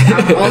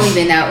only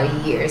been out a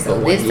year. So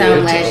this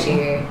time last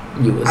year,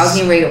 I was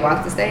getting ready to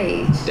walk the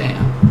stage.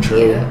 Damn.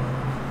 True. Yeah.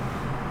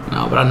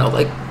 No, but I know,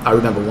 like, I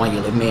remember one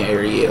year, like, me and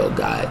Ariel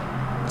got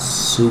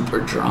super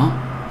drunk.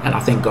 And I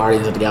think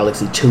Guardians of the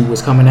Galaxy 2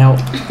 was coming out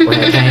when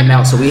it came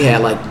out. So we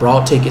had, like,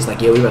 brought tickets.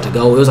 Like, we about to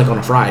go. It was, like, on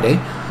a Friday.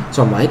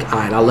 So I'm like, all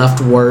right, I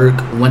left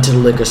work, went to the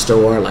liquor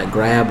store, like,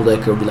 grabbed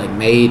liquor, we, like,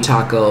 made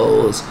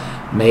tacos,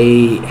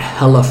 made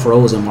hella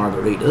frozen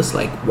margaritas,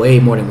 like, way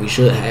more than we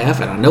should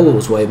have. And I know it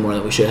was way more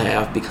than we should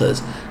have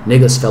because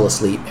niggas fell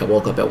asleep and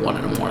woke up at 1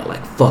 in the morning.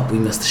 Like, fuck, we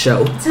missed the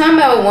show. Talking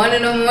about 1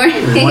 in the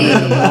morning? 1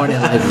 in the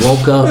morning, like,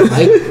 woke up,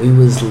 like, we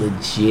was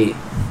legit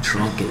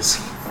drunk as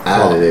fuck.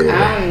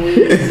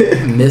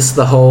 Missed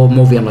the whole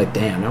movie. I'm like,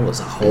 damn, that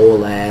was a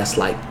whole ass,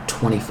 like,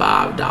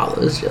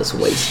 $25 just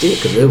wasted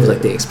because it was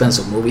like the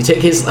expensive movie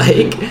tickets.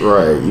 Like,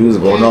 right, you was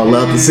going all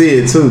out to see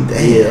it too.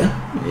 Damn.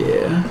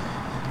 Yeah.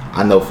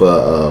 I know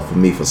for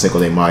me, for Cinco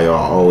de Mayo, I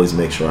always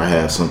make sure I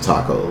have some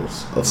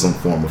tacos of some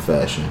form of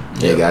fashion.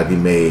 They gotta be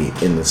made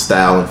in the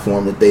style and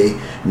form that they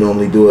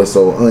normally do it.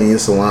 So onion,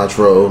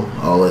 cilantro,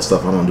 all that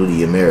stuff. I don't do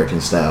the American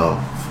style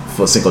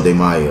for Cinco de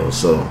Mayo,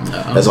 so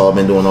that's all I've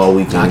been doing all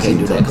weekend. I can't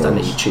do that because I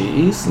need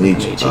cheese. I need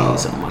cheese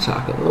on my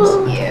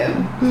tacos.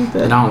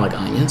 And I don't like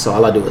onions, so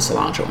all I do is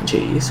cilantro and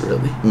cheese,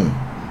 really.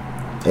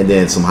 And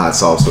then some hot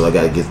salsa. I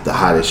gotta get the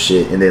hottest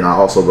shit. And then I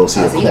also go see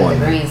a corn.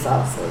 The green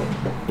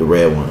salsa. The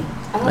red one.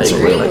 It's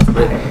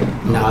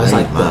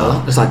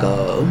it's like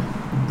a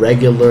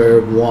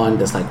regular one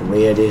that's like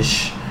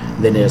reddish.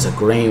 Then there's a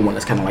green one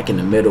that's kind of like in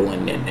the middle,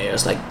 and then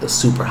there's like the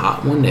super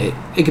hot one that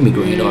it can be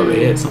green or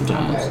red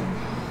sometimes.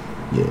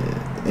 Yeah,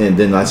 and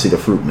then I see the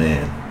fruit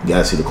man. You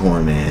gotta see the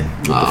corn man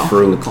with the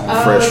fruit,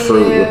 fresh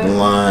fruit with the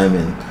lime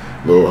and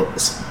little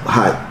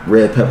hot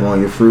red pepper on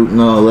your fruit and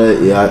all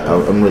that. Yeah,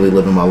 I'm really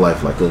living my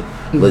life like a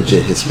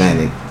legit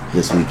Hispanic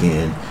this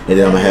weekend, and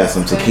then I'm gonna have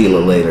some tequila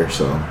later.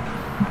 So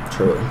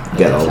true.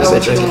 Got all this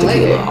extra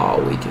tequila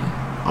all weekend.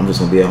 I'm just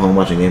gonna be at home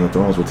watching Game of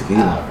Thrones with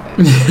tequila,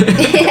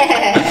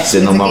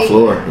 sitting on my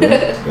floor.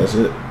 Yeah, that's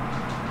it.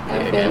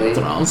 Yeah, Game of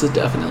Thrones is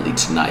definitely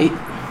tonight.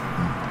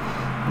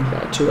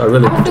 I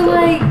really want to feel go.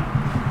 like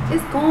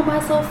it's going by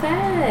so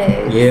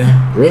fast.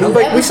 Yeah, really. I'm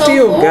like, we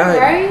still got.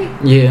 Right?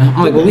 Yeah,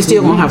 I'm like, but we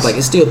still gonna have, like,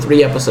 it's still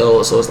 3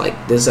 episodes, so it's like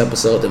this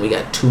episode, then we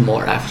got 2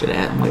 more after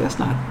that. I'm like, that's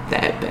not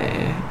that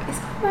bad. It's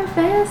going by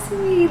fast to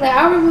me. Like,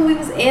 I remember we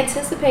was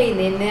anticipating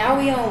it. Now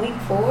we on week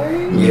 4.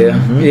 Yeah.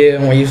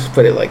 When you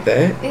put it like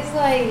that, it's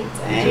like,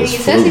 dang.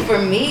 Especially for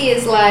me,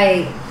 it's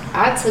like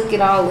I took it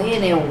all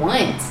in at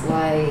once.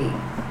 Like.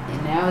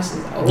 Now it's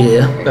just over.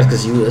 Yeah, that's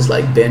because you was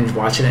like binge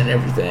watching and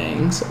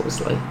everything, so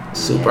it's like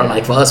super.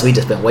 Like for us, we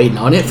just been waiting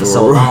on it for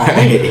so long.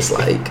 It's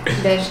like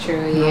that's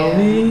true.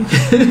 Yeah.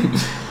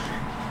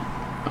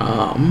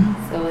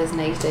 So it's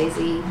next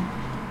Jay-Z.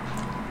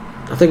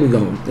 I think we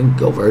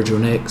go Virgil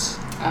next.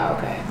 Oh,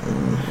 okay.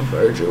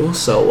 Virgil.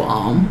 So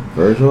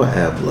Virgil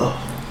Abloh.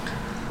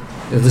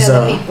 It was,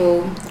 Tell the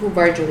people who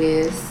Virgil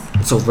is.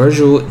 So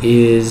Virgil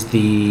is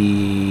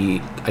the,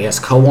 I guess,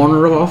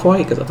 co-owner of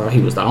Off-White, because I thought he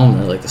was the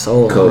owner, like the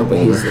sole owner, but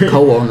he's the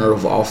co-owner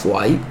of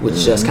Off-White, which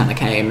just kind of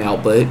came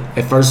out. But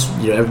at first,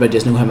 everybody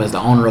just knew him as the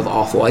owner of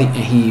Off-White,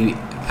 and he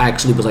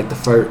actually was like the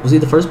first. Was he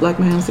the first black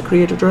man as the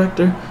creative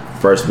director?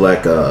 First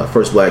black director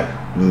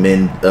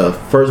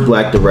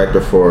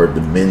for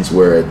the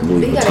menswear at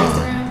Louis He got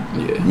Vuitton.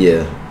 Instagram?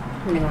 Yeah.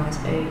 I'm on his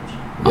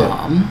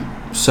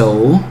page.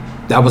 So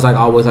that was like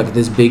always like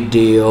this big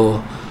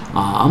deal.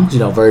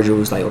 Virgil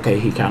was like, okay,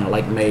 he kind of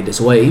like made this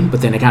way,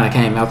 but then it kind of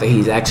came out that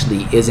he's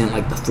actually isn't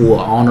like the full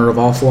owner of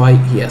Off-White.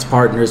 He has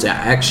partners, and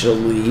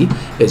actually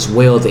as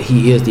well that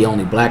he is the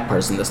only black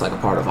person that's like a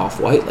part of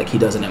Off-White. Like he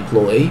doesn't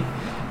employ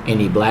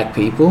any black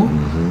people.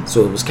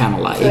 So it was kind of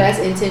like, so that's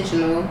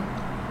intentional.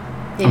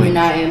 Him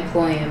not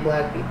employing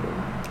black people.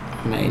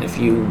 I mean, if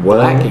you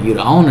black and you're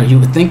the owner, you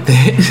would think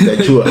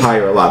that you would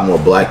hire a lot more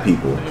black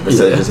people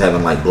instead of just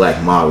having like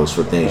black models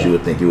for things. You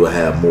would think you would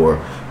have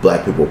more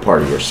black people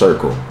part of your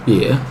circle.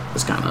 Yeah,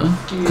 it's kind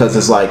of because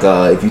it's like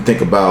if you think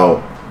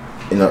about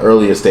in the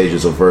earlier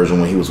stages of Virgil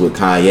when he was with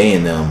Kanye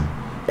and them,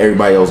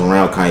 everybody else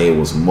around Kanye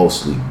was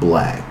mostly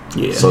black.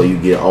 Yeah. So you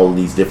get all of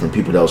these different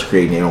people that was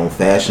creating their own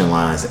fashion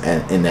lines,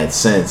 and in that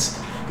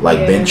sense,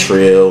 like Ben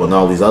Trill and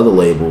all these other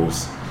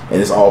labels. And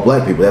it's all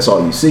black people. That's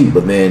all you see.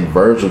 But then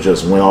Virgil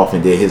just went off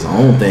and did his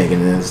own thing.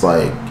 And then it's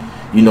like,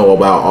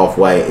 about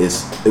Off-White.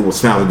 It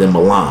was founded in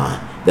Milan.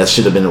 That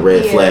should have been a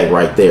red flag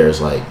right there. It's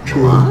like,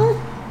 Milan?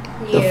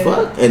 The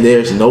fuck? And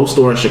there's no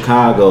store in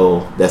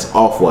Chicago that's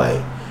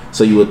Off-White.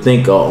 So you would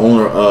think a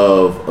owner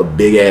of a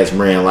big ass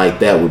brand like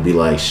that would be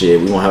like,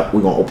 shit, we're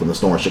gonna open the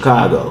store in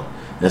Chicago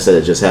instead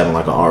of just having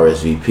like an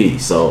RSVP.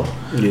 So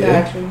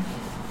Gotcha.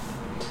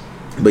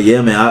 But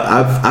yeah, man,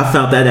 I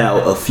found that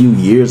out a few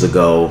years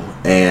ago,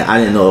 and I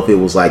didn't know if it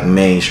was like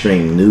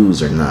mainstream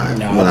news or not.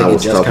 No, I think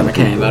it just kind of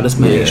came out as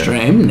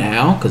mainstream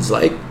now, because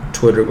like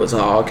Twitter was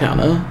all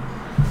kind of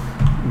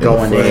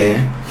going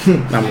in.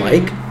 I'm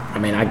like, I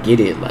mean, I get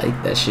it,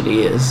 like that shit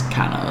is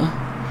kind of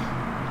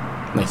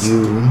like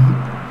you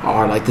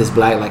are like this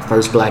black, like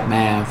first black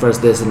man,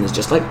 first this, and it's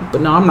just like,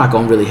 but no, I'm not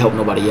gonna really help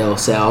nobody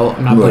else out.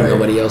 I'm not putting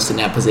nobody else in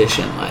that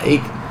position,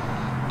 like.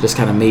 Just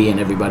kind of me and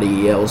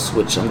everybody else,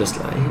 which I'm just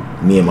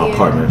like... Me and my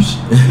partners.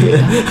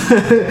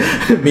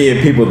 Me and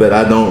people that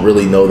I don't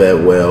really know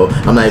that well.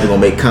 I'm not even going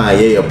to make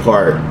Kanye a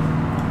part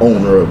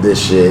owner of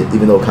this shit,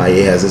 even though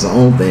Kanye has his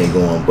own thing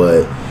going,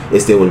 but it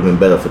still would have been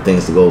better for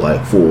things to go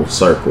like full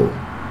circle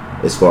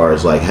as far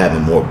as like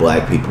having more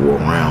black people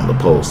around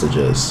opposed to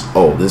just,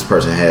 oh, this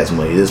person has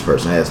money, this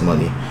person has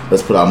money.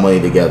 Let's put our money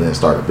together and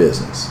start a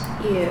business.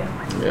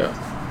 Yeah.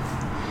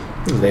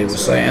 They were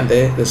saying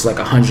that there's like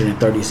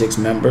 136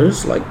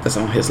 members, like that's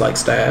on his like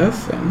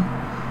staff, and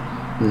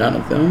none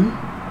of them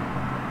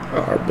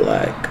are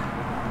black.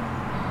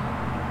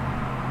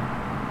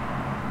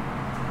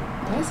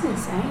 That's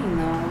insane,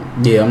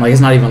 though. Yeah, I'm like,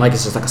 it's not even like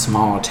it's just like a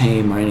small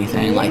team or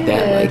anything like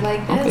that.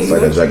 Like that's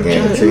like a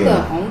gigantic team. You're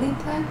the only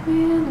black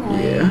man,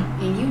 like,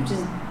 and you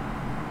just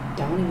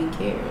don't even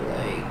care,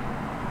 like.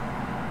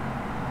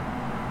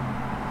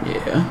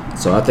 Yeah,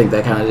 so I think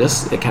that kind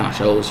of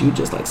shows you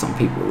just like some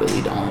people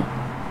really don't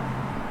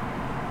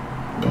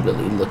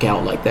really look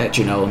out like that,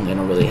 and they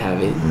don't really have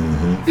it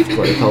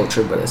for the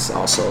culture, but it's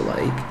also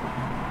like.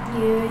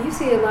 Yeah, you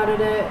see a lot of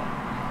that,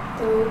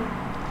 though.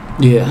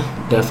 Yeah,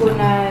 definitely. People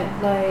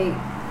not like,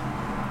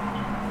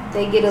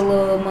 they get a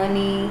little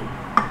money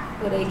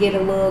or they get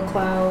a little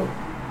clout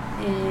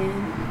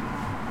and.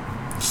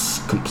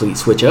 Complete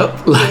switch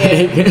up,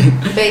 like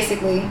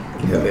basically.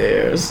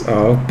 There's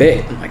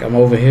bet like I'm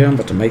over here, I'm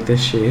about to make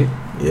this shit.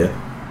 Yeah,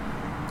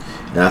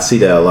 and I see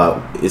that a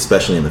lot,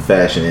 especially in the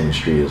fashion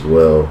industry as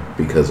well,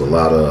 because a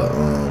lot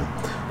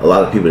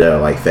of people that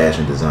are like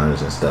fashion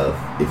designers and stuff.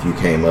 If you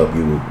came up,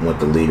 you went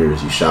to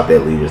leaders, you shopped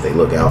at leaders, they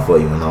look out for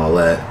you and all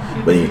that.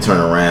 But then you turn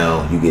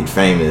around, you get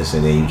famous,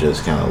 and then you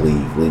just kind of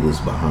leave leaders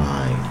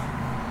behind,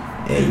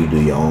 and you do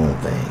your own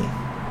thing.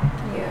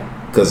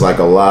 Because like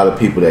a lot of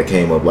people that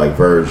came up like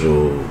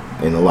Virgil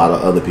and a lot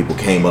of other people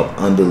came up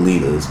under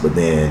leaders, but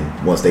then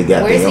once they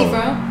got their own. Where's he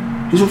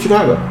from? He's from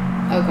Chicago.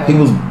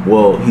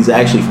 Okay. He's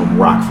actually from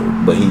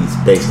Rockford, but he's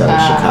based out of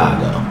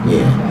Chicago.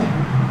 Yeah.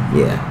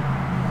 Okay. Yeah.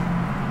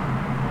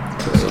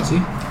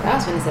 Crazy. I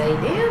was gonna say,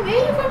 damn, man,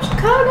 you from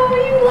Chicago?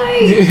 You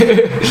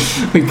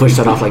like? We pushed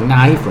that off like,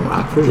 nah, he from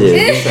Rockford.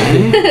 Yeah,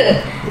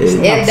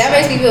 that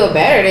makes me feel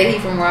better that he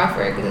from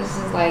Rockford, because it's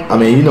just like. I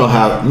mean, you know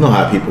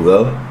how people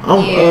go.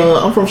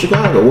 I'm from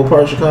Chicago. What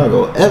part of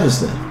Chicago?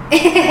 Evanston.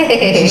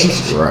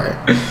 Right.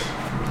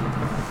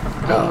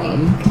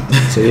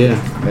 So yeah,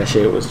 that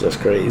shit was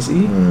just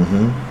crazy.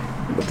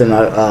 But then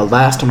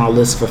last on our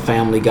list for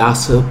family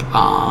gossip,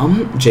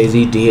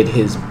 Jay-Z did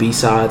his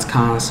B-Sides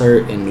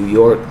concert in New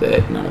York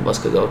that none of us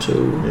could go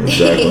to.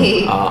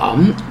 Exactly.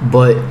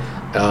 But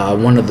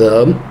one of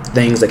the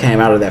things that came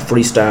out of that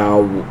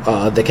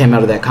freestyle, that came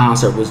out of that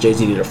concert was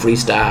Jay-Z did a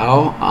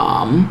freestyle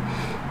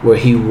where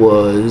he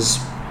was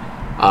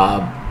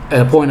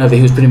at a point of it,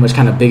 he was pretty much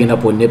kind of bigging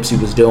up what Nipsey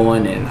was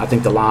doing, and I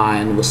think the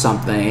line was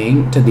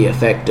something to the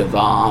effect of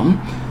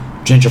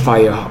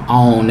gentrify your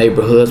own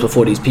neighborhoods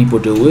before these people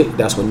do it.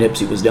 That's what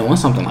Nipsey was doing,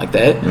 something like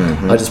that.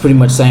 Just pretty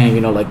much saying,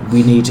 you know, like,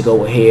 we need to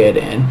go ahead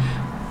and,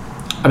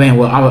 I mean,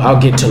 well,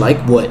 I'll get to like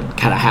what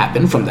kind of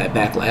happened from that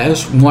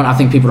backlash. One, I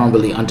think people don't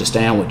really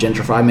understand what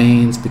gentrify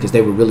means, because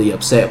they were really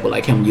upset with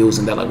like him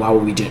using that, like, why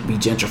would we be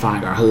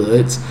gentrifying our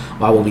hoods?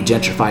 Why would we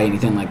gentrify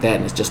anything like that?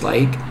 And it's just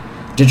like,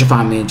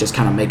 gentrify means just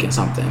kind of making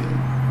something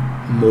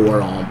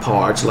more on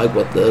par to like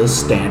what the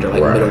standard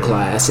like middle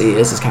class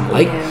is. It's kind of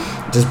like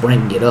just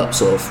bringing it up.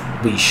 So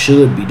if we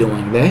should be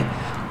doing that,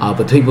 but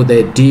the people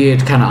that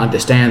did kind of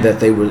understand that,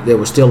 there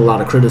was still a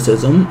lot of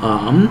criticism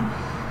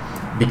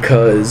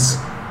because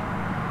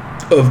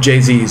of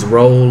Jay-Z's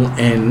role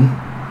in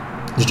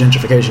the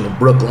gentrification of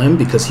Brooklyn,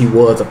 because he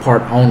was a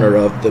part owner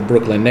of the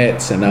Brooklyn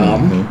Nets, and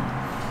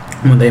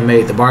when they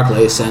made the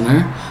Barclays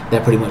Center,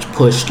 that pretty much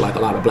pushed like a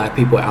lot of black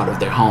people out of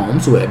their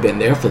homes who had been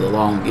there for the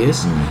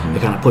longest.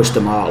 It kind of pushed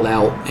them all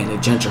out, and it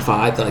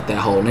gentrified like that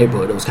whole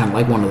neighborhood. It was kind of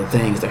like one of the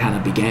things that kind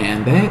of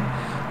began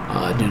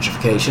that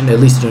gentrification, at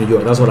least in New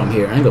York. That's what I'm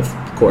hearing. Of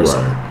course,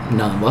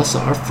 none of us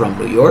are from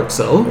New York,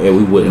 so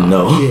we wouldn't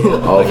know.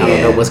 I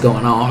don't know what's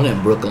going on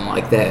in Brooklyn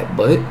like that,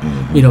 but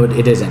you know,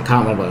 it isn't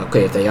common. But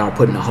okay, if they are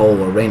putting a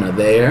whole arena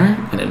there,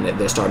 and then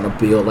they're starting to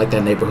build like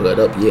that neighborhood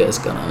up, it's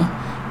gonna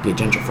get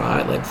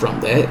gentrified like from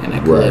that, and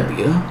that could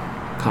be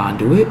a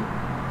conduit.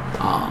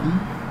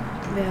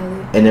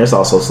 And there's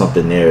also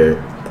something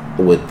there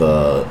with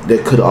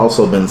there could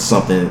also been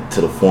something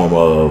to the form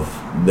of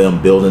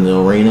them building the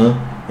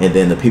arena, and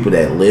then the people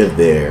that live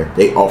there,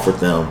 they offered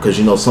them, because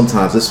you know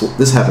sometimes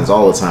this happens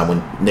all the time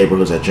when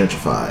neighborhoods are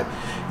gentrified.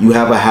 You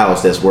have a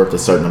house that's worth a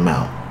certain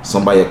amount.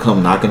 Somebody will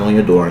come knocking on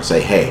your door and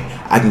say, "Hey,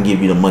 I can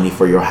give you the money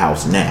for your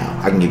house now.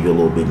 I can give you a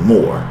little bit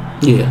more."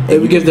 Yeah, they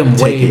would give them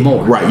way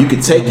more. Right, you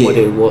could take it. What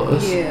it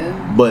was. Yeah.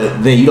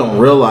 But then you don't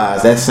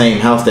realize that same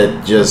house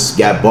that just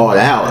got bought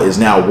out is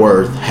now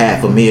worth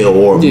 $500,000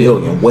 or $1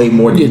 million, way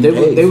more than you paid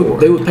for it.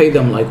 They would pay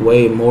them like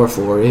way more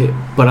for it.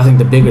 But I think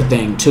the bigger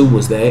thing too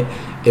was that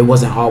it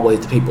wasn't always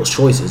the people's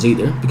choices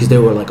either, because they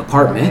were like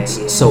apartments.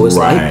 So it's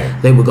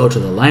like they would go to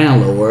the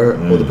landlord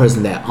or the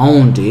person that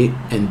owned it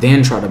and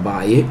then try to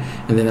buy it,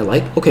 and then they're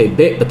like, okay,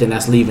 bet, but then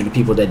that's leaving the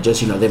people that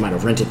just, you know, they might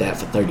have rented that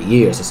for 30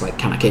 years. It's like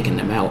kind of kicking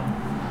them out.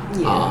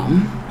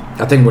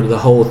 I think with the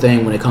whole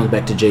thing, when it comes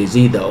back to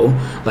Jay-Z though,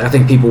 like I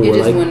think people were like,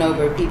 it just went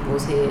over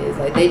people's heads.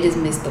 Like they just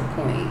missed the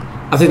point.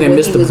 I think they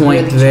missed the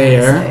point really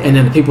there, and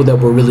then the people that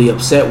were really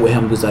upset with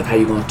him was like, "How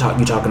you gonna talk?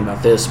 You talking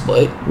about this,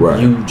 but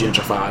you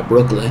gentrified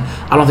Brooklyn."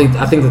 I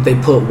think that they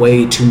put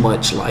way too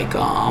much like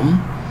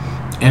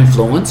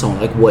influence on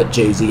like what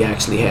Jay-Z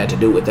actually had to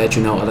do with that.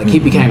 You know, like he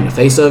became the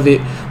face of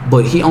it,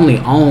 but he only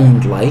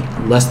owned like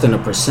less than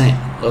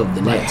 1% of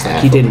the Nets.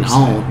 Like he didn't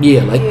own, he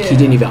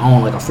didn't even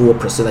own like a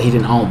 4%. Like he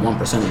didn't own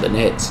 1% of the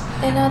Nets.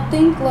 And I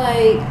think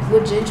like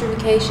with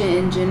gentrification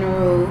in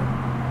general,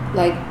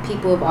 like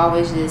people have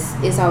always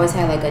it's always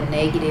had like a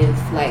negative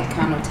like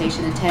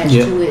connotation attached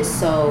to it.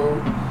 So,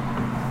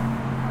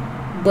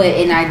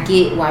 and I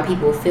get why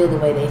people feel the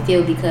way they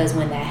feel, because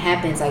when that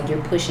happens, like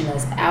you're pushing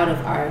us out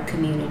of our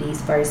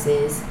communities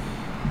versus,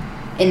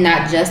 and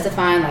not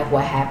justifying like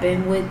what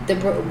happened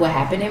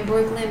in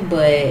Brooklyn,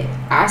 but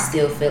I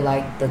still feel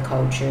like the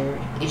culture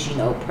is, you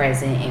know,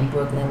 present in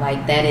Brooklyn.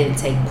 Like that didn't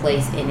take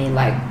place, and it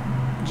like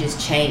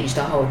just changed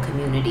the whole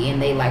community, and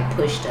they like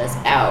pushed us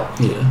out.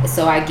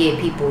 So I get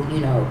people, you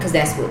know, because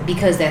that's what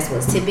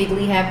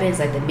typically happens.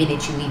 Like the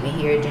minute you even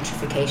hear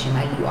gentrification,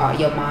 like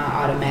your mind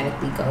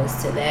automatically goes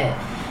to that.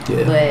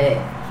 But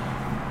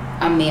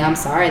I mean, I'm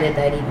sorry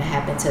that even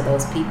happened to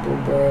those people,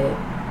 but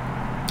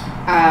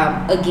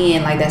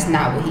again, like that's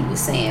not what he was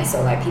saying.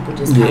 So like people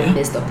just kind of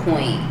missed the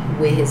point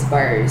with his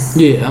verse.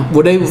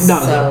 Well,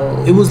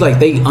 it was like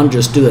they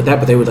understood that,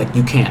 but they were like,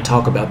 you can't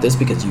talk about this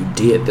because you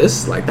did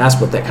this. Like that's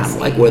what that kind of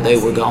like where they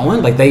were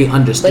going. Like they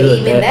understood. But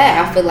even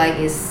that I feel like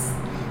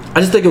I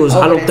just think it was.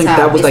 I don't think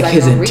that was like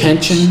his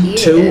intention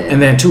too.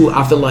 And then too,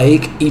 I feel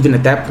like even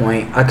at that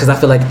point, because I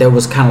feel like there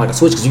was kind of like a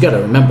switch. Because you got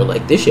to remember,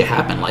 like this shit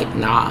happened like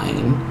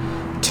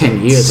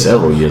 10 years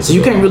several years so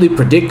you can't really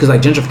predict, because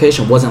like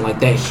gentrification wasn't like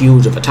that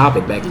huge of a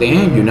topic back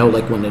then, you know,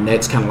 like when the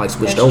Nets kind of like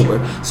switched over.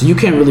 So you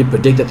can't really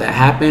predict that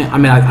happened. I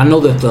mean, I know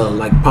that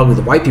probably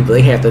the white people,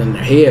 they have that in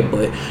their head,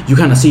 but you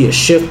kind of see a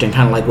shift in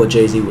kind of like what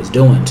Jay-Z was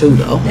doing too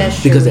though.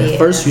 Because at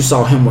first you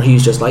saw him where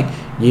he's just like,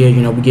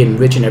 you know, we're getting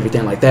rich and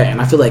everything like that. And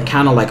I feel like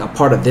kind of like a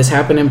part of this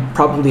happening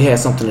probably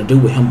has something to do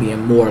with him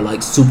being more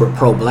like super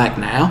pro-black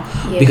now.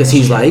 Because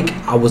he's like,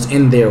 I was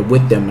in there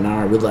with them and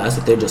I realized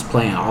that they're just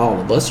playing all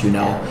of us, you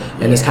know.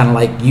 And it's kind of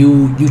like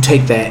you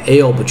take that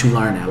L, but you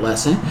learn that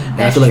lesson.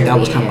 And I feel like that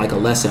was kind of like a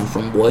lesson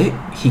from what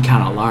he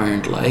kind of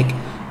learned. Like,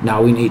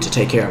 now we need to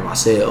take care of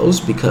ourselves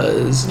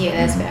because...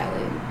 that's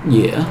valid.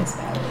 That's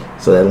valid.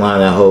 So that line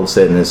that Hov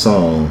said in his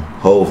song,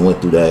 Hov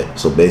went through that.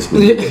 So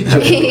basically,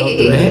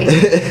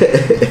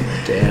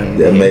 Damn.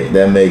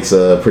 That makes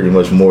pretty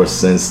much more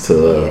sense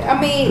to. I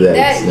mean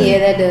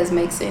that does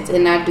make sense,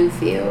 and I do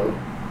feel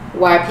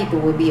why people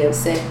would be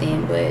upset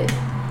then, but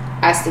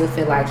I still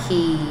feel like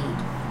he's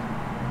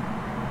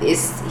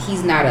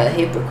not a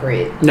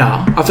hypocrite.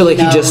 No, I feel like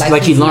he just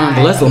like he learned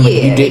the lesson. Like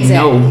he didn't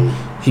know.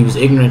 He was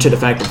ignorant to the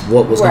fact of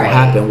what was going to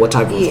happen, what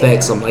type of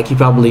effects. So like he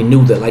probably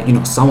knew that, like, you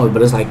know, some of it,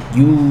 but it's like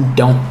you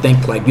don't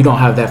think, like, you don't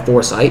have that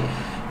foresight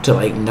to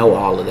like know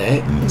all of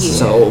that.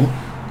 So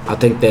I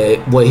think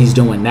that what he's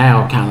doing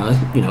now kind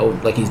of, you know,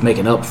 like he's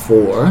making up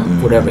for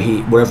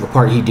whatever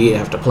part he did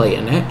have to play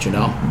in that, you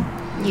know.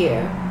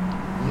 Yeah.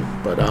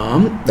 But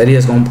that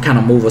is going to kind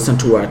of move us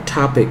into our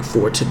topic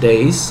for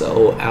today.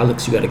 So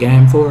Alex, you got a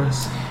game for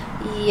us?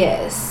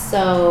 Yes.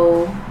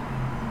 So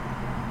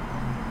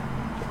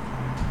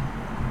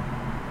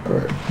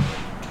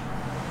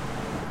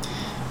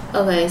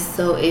okay,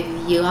 so if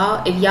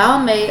y'all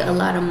made a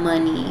lot of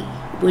money,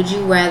 would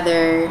you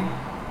rather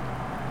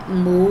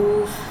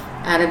move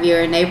out of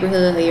your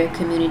neighborhood or your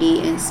community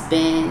and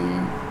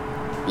spend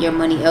your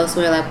money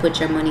elsewhere, like put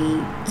your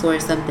money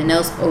towards something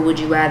else, or would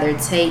you rather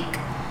take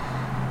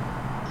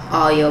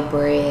all your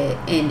bread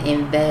and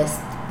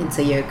invest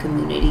into your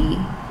community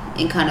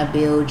and kind of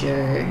build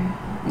your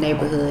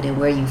neighborhood and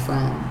where you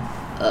from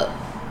up?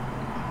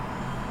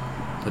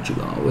 What you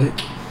going with?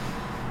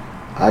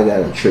 I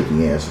got a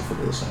tricky answer for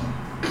this one.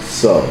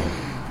 So,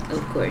 of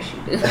course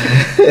you do.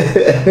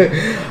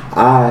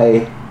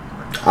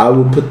 I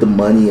would put the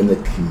money in the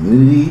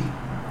community,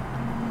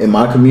 in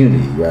my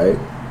community, right?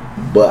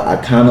 But I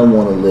kind of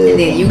want to live. And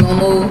then you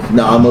gonna move?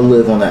 No, I'm gonna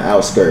live on the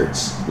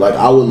outskirts. Like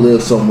I would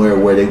live somewhere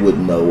where they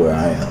wouldn't know where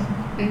I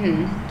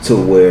am, to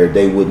where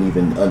they wouldn't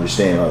even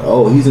understand. Like,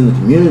 oh, he's in the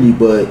community,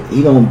 but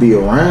he don't be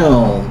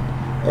around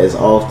as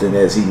often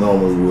as he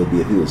normally would be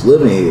if he was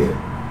living here.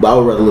 But I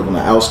would rather live on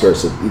the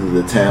outskirts of either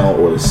the town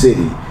or the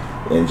city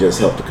and just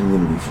help the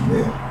community from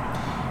there.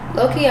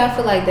 Low-key, I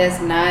feel like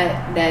that's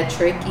not that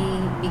tricky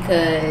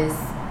because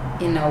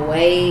in a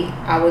way,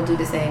 I would do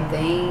the same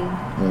thing.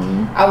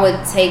 I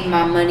would take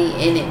my money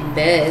and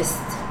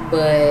invest,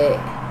 but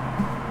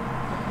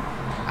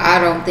I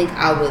don't think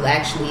I would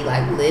actually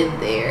like live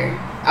there.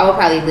 I would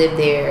probably live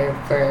there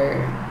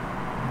for,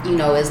 you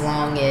know, as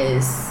long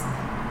as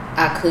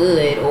I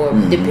could, or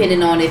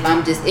depending on if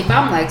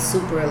I'm like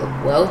super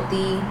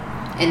wealthy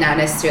and not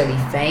necessarily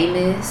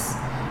famous,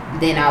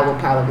 then I would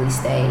probably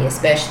stay,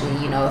 especially,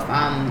 you know, if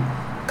I'm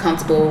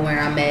comfortable where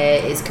I'm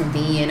at, it's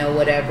convenient or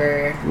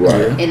whatever,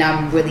 and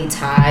I'm really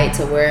tied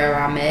to where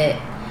I'm at.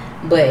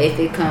 But if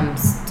it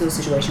comes to a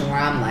situation where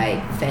I'm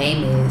like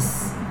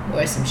famous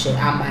or some shit,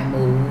 I might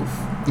move.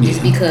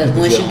 Just because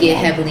once you get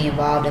heavily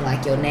involved in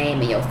like your name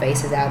and your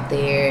face is out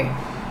there,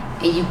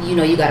 and you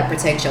know you gotta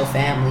protect your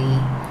family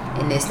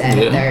and this, that,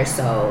 and third.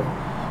 So,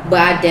 but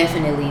I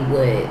definitely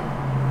would,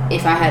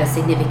 if I had a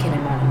significant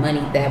amount of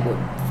money, that would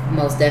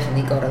most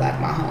definitely go to like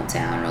my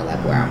hometown or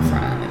like where I'm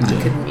from and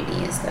my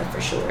community and stuff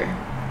for sure.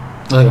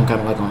 Like I'm kind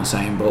of like on the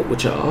same boat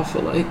with y'all. I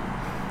feel like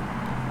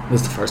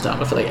this is the first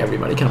time I feel like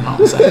everybody kind of on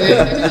the same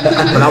boat.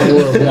 But I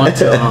would want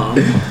to,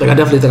 like I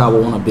definitely think I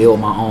would want to build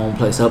my own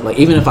place up. Like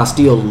even if I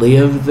still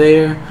lived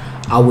there,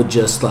 I would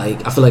just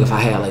like, I feel like if I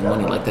had like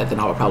money like that, then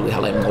I would probably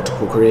have like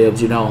multiple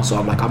cribs, you know. So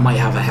I'm like, I might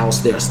have a house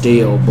there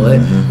still, but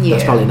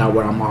that's probably not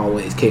where I'm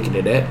always kicking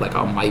it at. Like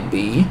I might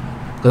be,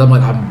 because I'm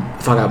like,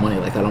 if I got money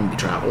like that, I'm gonna be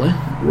traveling.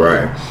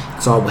 Right.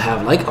 So I would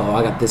have like, oh,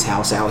 I got this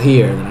house out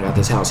here, and then I got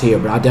this house here.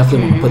 But I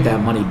definitely want to put that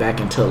money back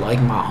into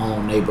like my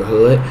own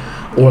neighborhood,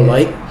 or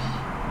like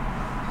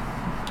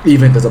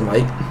even because I'm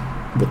like,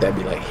 would that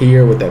be like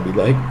here? Would that be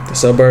like the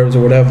suburbs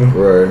or whatever?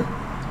 Right.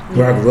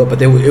 Where I grew up, but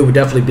it would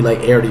definitely be like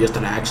areas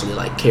that I actually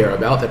like care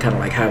about, that kind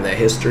of like have that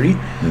history.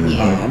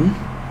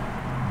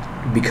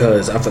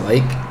 Because I feel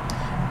like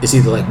it's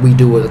either like we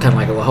do it, kind of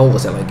like a whole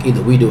set, like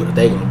either we do it or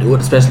they gonna do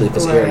it, especially if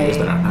it's areas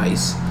that are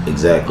nice.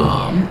 Exactly.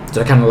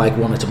 So I kind of like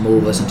wanted to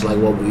move us into like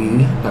what we,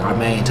 like our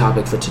main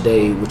topic for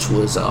today, which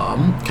was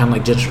kind of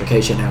like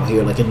gentrification out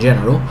here, like in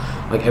general,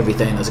 like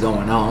everything that's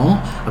going on.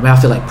 I mean,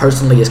 I feel like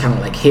personally it's kind of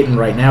like hitting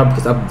right now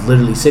because I'm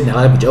literally sitting there,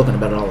 I'd be joking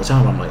about it all the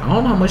time. I'm like, I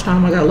don't know how much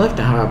time I got left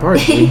in Hyde Park.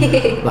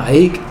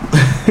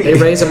 Like they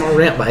raising my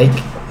rent like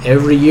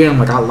every year. I'm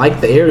like, I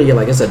like the area,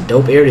 like it's a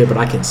dope area, but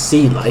I can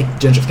see like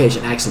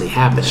gentrification actually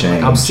happening.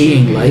 Like I'm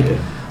seeing like,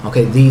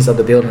 okay, these are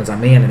the buildings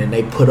I'm in, and then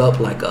they put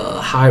up like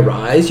a high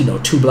rise, you know,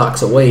 2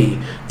 blocks away,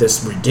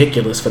 that's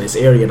ridiculous for this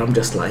area, and I'm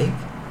just like,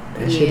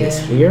 that shit is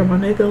here, my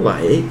nigga.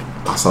 Like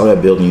I saw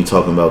that building you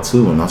talking about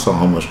too, and I saw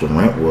how much the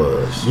rent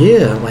was.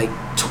 Yeah, like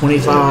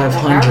 $2,500.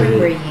 I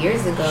remember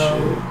years ago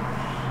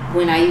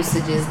when I used to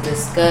just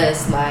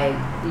discuss like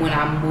when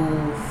I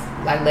move,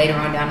 like later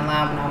on down the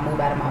line when I move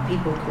out of my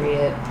people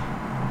crib,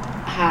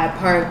 Hyde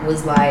Park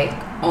was like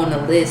on the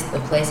list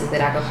of places that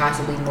I could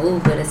possibly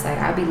move, but it's like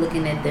I'd be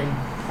looking at them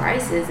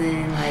prices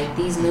and like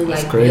these new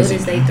like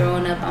buildings they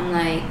throwing up. I'm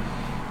like,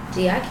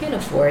 gee, I can't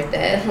afford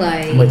that.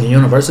 Like the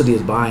university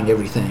is buying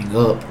everything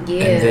up.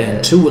 Yeah. And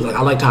then too, like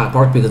I liked Hyde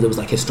Park because it was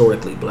like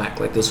historically black.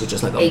 Like this was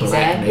just like a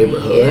black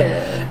neighborhood.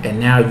 Yeah. And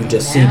now you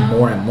just see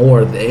more and more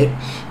of that.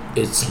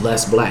 it's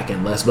less black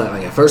and less black.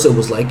 Like at first it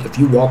was like if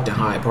you walked in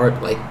Hyde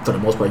Park, like for the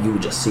most part you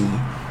would just see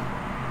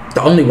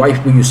the only white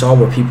people you saw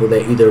were people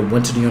that either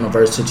went to the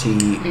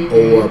university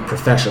or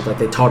professionals, like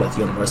they taught at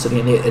the university,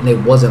 and it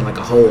wasn't like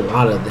a whole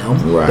lot of them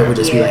that would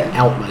just be like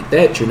out like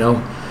that, you know.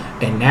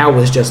 And now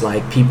it's just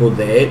like people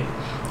that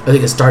I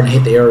think it's starting to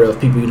hit the area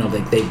of people, you know,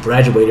 they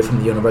graduated from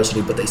the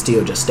university but they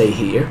still just stay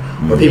here,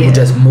 or people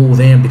just move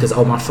in because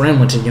my friend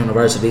went to the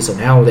university, so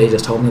now they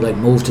just told me like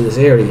move to this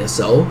area,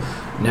 so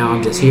now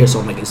I'm just here. So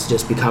I'm like, it's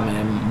just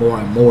becoming more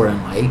and more,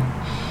 and like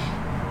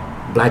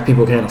black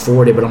people can't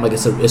afford it, but I'm like,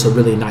 it's a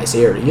really nice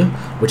area,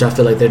 which I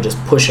feel like they're just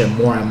pushing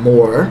more and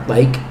more,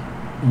 like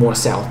more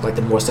south, like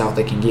the more south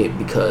they can get,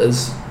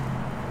 because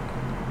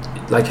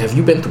like, have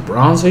you been to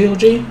Bronzeville,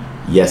 G?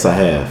 Yes, I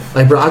have.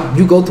 Like, bro,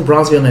 you go through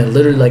Bronzeville and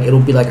literally like it'll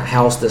be like a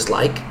house that's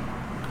like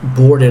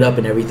boarded up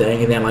and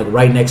everything, and then like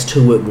right next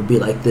to it will be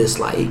like this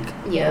like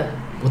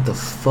what the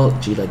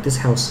fuck, G? Like this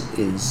house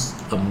is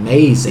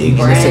amazing.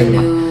 Brand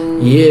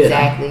new. Yeah.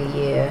 Exactly.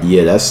 Yeah.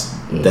 Yeah,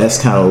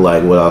 that's kind of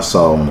like what I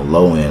saw on the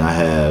low end. I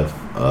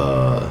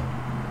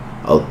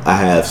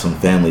have some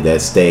family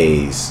that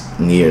stays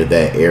near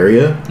that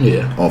area.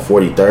 Yeah. On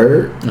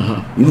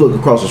 43rd. You look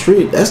across the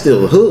street, that's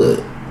still the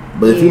hood.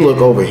 But if you look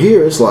over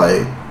here, it's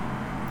like,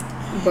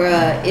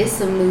 bruh, it's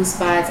some new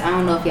spots. I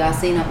don't know if y'all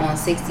seen them on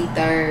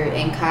 63rd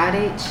and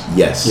Cottage.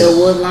 Yes. The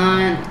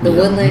Woodlawn, the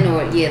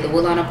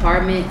Woodlawn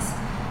Apartments.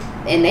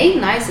 And they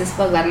nice as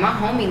fuck. Like, my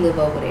homie live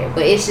over there.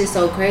 But it's just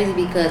so crazy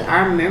because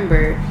I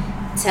remember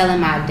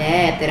telling my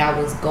dad that I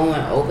was going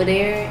over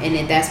there and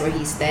that that's where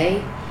he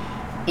stayed.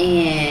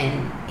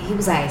 And he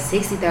was like,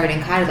 63rd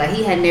and Cottage. Like,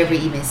 he had never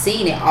even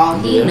seen it. All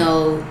he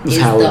know is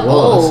the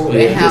old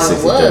and how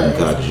it was. And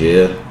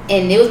Cottage,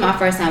 and it was my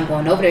first time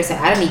going over there, so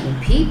I didn't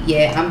even peep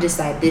yet. I'm just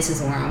like, this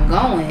is where I'm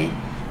going.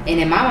 And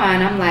in my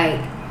mind, I'm like,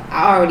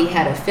 I already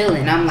had a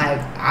feeling. I'm like,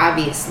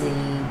 obviously,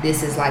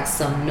 this is like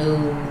some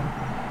new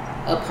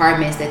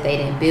apartments that they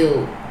didn't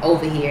build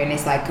over here, and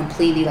it's like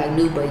completely like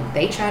new, but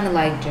they trying to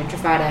like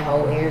gentrify that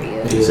whole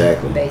area.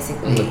 Exactly.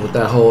 Basically. Like with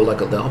that whole, like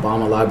the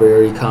Obama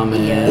library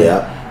coming.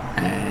 Yeah.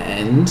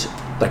 And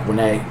like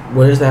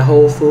where's that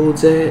Whole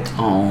Foods at?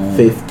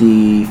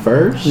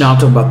 51st? No, I'm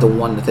talking about the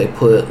one that they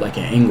put like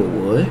in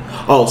Inglewood.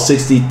 Oh,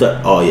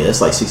 63rd. Oh yeah,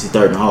 it's like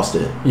 63rd and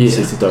Halstead. Yeah.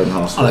 63rd and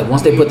Halstead. Like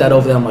once they put that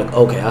over there, I'm like,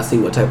 okay, I see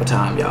what type of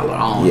time y'all are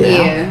on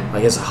now.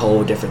 Like it's a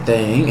whole different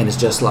thing, and it's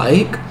just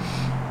like,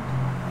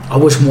 I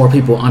wish more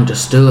people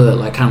understood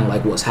like kind of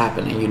like what's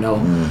happening, you know,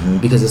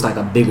 because it's like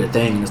a bigger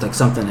thing, and it's like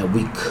something that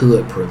we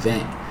could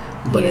prevent,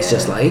 but it's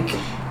just like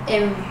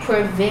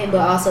prevent, but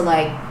also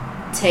like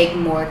take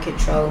more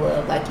control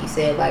of, like you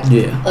said, like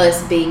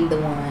us being the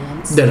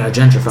ones that are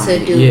gentrifying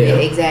to do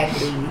it.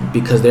 Exactly,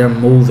 because they're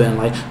moving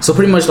like, so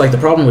pretty much like the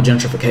problem with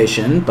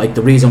gentrification, like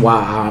the reason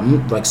why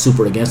I'm like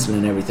super against it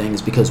and everything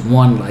is because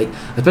one, like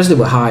especially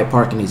with Hyde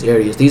Park in these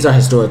areas, these are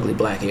historically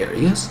black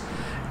areas,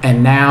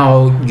 and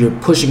now you're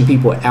pushing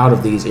people out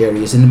of these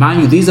areas, and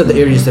mind you, these are the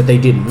areas that they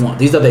didn't want.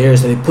 These are the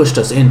areas that they pushed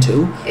us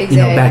into, you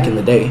know, back in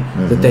the day,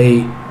 that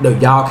they, no,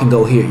 y'all can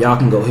go here, y'all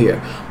can go here.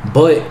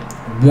 But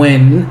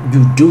when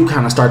you do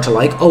kind of start to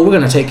like, oh, we're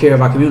going to take care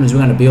of our communities, we're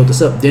going to build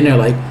this up, then they're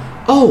like,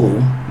 oh,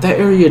 that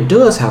area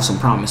does have some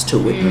promise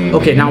to it.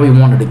 Okay, now we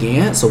want it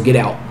again, so get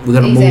out. We're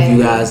going to move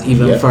you guys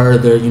even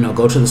further, you know,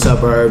 go to the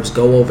suburbs,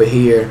 go over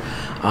here.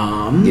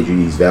 Get you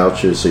these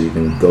vouchers so you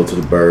can go to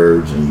the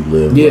burbs and you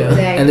live.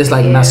 And it's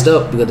like messed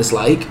up because it's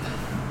like,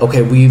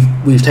 okay,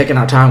 we've taken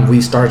our time, we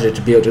started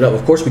to build it up.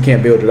 Of course we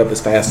can't build it up as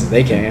fast as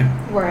they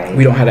can. Right.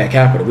 We don't have that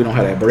capital, we don't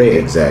have that bread.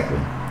 Exactly.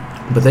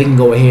 But they can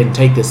go ahead and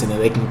take this, and then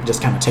they can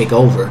just kind of take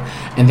over,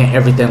 and then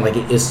everything, like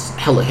it's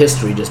hella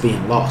history just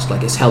being lost.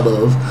 Like it's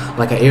hella of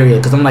like an area,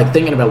 because I'm like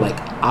thinking about like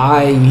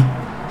I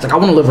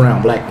want to live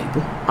around black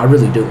people. I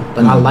really do.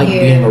 Like I like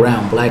being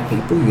around black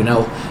people, you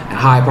know. And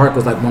Hyde Park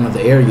was like one of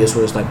the areas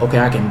where it's like, okay,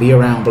 I can be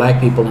around black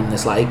people, and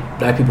it's like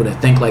black people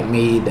that think like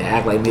me, that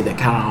act like me, that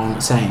kind of on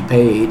the same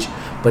page.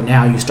 But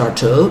now you start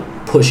to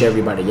push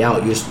everybody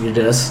out. You're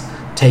just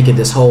taking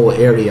this whole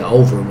area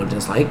over, when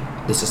it's like,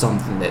 this is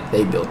something that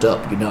they built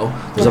up, you know.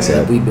 There's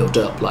something that we built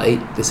up.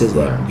 Like this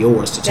isn't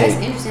yours to take.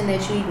 That's interesting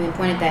that you even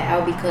pointed that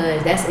out,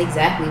 because that's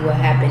exactly what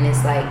happened.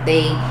 It's like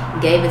they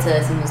gave it to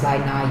us and was like,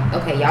 nah,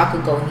 okay, y'all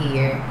could go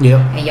here,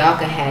 and y'all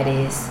could have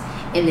this.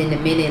 And then the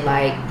minute,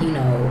 like, you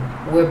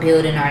know, we're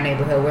building our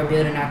neighborhood, we're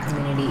building our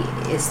community,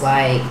 it's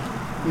like,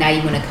 now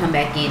you want to come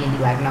back in and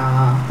be like,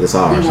 nah, it's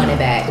ours, we want it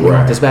back. We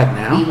want this back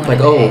now. Like,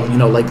 you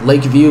know, like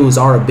lake views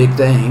are a big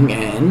thing,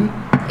 and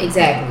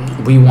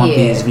we want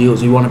these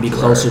views. We want to be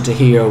closer to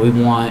here.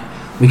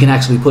 We can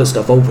actually put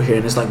stuff over here,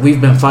 and it's like we've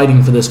been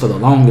fighting for this for the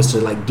longest,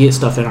 to like get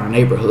stuff in our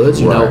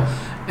neighborhoods, you know.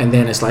 And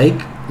then it's like,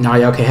 now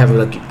y'all can have it.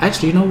 Like,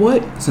 actually, you know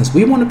what? Since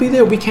we want to be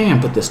there, we can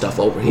put this stuff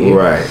over here.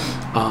 Right.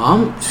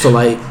 So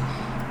like,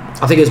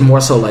 I think it's more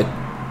so like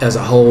as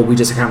a whole, we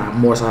just kind of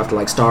more so have to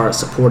like start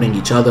supporting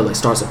each other, like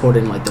start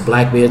supporting like the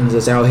black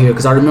businesses out here.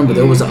 Because I remember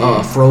there was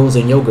a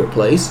frozen yogurt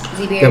place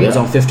that was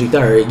on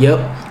 53rd. Yep,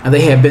 and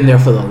they had been there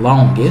for the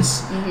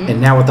longest. And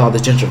now with all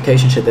this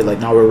gentrification shit, they're like,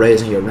 now we're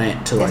raising your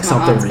rent to like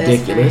something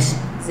ridiculous.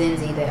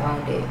 Zenzi that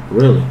owned it.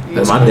 Really?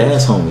 That's my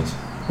dad's homies.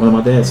 One of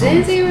my dad's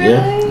homies. Zenzi,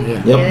 really?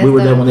 Yeah. Yep, we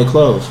were there when they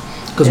closed.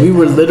 Because we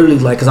were literally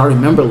like, because I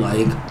remember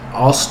like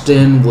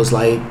Austin was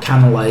like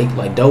kind of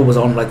like Doe was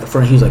on like the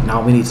front. He was like,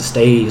 "No, we need to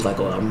stage like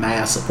a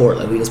mass support.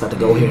 Like we just about to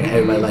go here and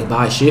everybody like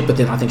buy shit." But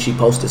then I think she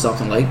posted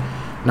something like,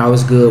 "No,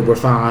 it's good. We're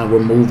fine. We're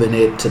moving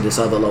it to this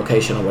other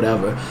location or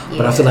whatever." Yeah.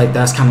 But I feel like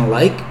that's kind of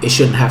like it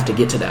shouldn't have to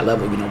get to that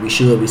level. You know, we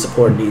should be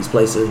supporting these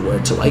places where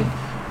to like,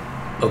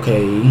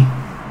 okay,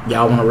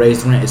 y'all want to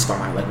raise the rent, it's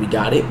fine. Like we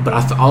got it. But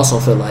I also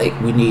feel like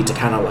we need to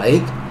kind of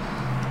like.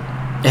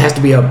 It has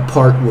to be a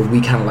part where we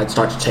kind of like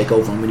start to take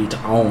over, and we need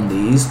to own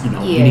these. You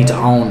know, we need to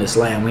own this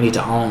land. We need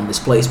to own this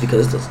place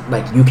because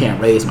like you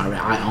can't raise my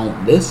rent. I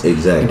own this.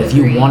 Exactly. And if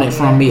you want it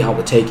from me, I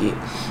would take it.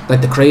 Like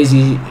the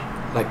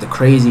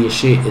craziest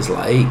shit is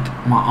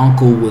like my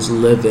uncle was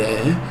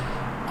living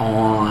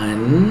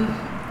on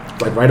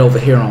like right over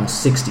here on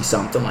 60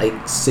 something, like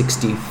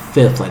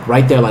 65th, like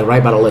right there, like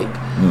right by the lake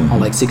on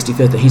like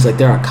 65th. And he's like,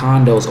 there are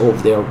condos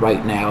over there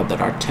right now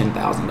that are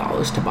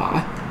 $10,000 to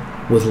buy.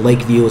 With lake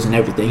views and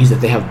everything. He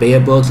said they have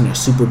bed bugs and they're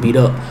super beat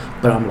up.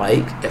 But I'm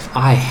like, if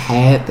I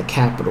had the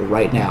capital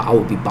right now, I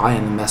would be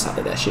buying the mess out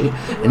of that shit.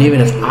 And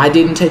even if I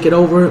didn't take it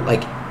over,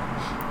 like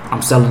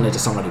I'm selling it to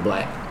somebody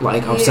black.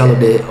 Like I'm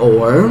selling it,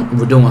 or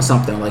we're doing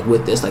something like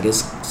with this. Like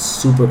it's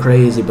super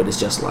crazy, but it's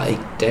just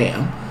like,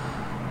 damn.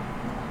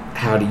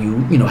 How do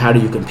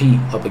you compete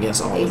up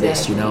against all of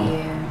this? You know,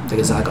 like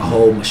it's like a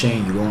whole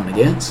machine you're going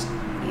against.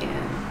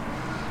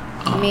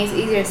 I mean, it's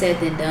easier said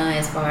than done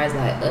as far as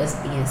like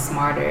us being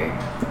smarter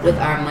with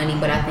our money,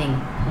 but I think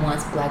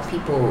once black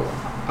people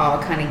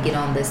all kind of get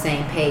on the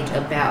same page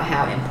about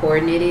how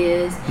important it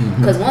is,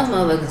 because once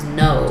motherfuckers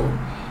know,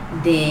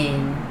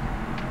 then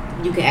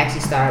you can actually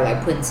start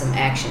like putting some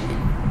action,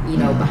 you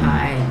know,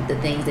 behind the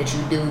things that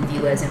you do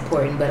view as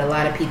important. But a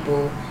lot of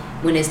people,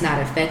 when it's not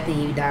affecting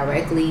you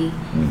directly,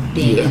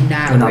 then you're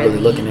not really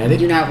looking at it.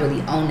 You're not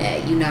really on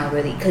that. You're not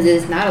really, because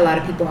there's not a lot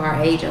of people our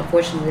age,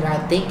 unfortunately,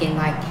 that are thinking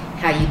like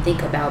how you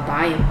think about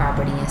buying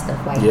property and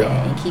stuff like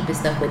that and keeping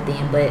stuff with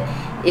them. But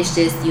it's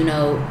just, you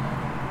know,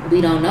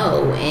 we don't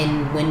know.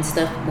 And when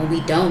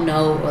we don't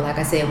know, or like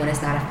I said, when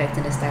it's not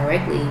affecting us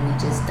directly, we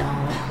just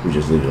don't. We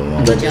just leave it alone.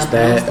 We jump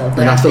on stuff.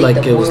 But I feel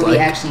like the more we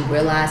actually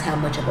realize how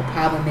much of a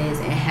problem is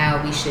and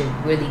how we should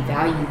really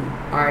value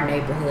our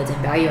neighborhoods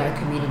and value our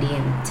community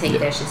and take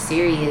that shit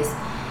serious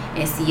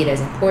and see it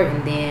as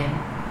important,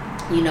 then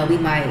you know we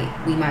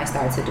might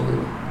start to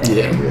do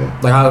better.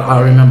 Like I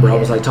remember I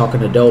was like talking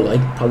to Doe like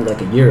probably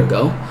like a year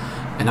ago,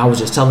 and I was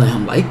just telling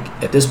him like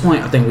at this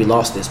point I think we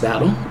lost this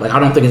battle. Like I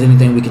don't think there's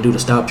anything we can do to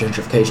stop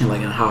gentrification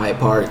like in Hyde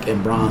Park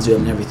and Bronzeville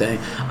and everything.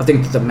 I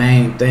think the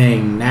main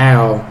thing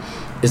now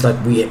is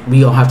like we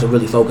don't have to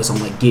really focus on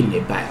like getting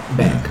it back.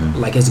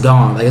 Like it's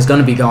gone, like it's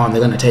gonna be gone,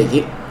 they're gonna take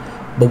it,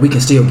 but we can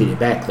still get it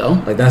back though.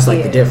 Like that's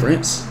like the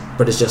difference.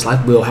 But it's just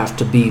like we'll have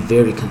to be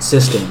very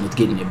consistent with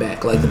getting it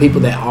back. Like the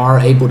people that are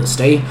able to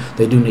stay,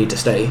 they do need to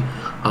stay.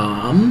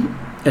 And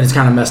it's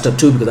kind of messed up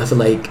too because I feel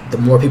like the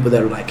more people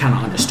that are like kind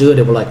of understood,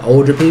 they were like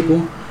older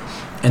people,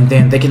 and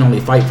then they can only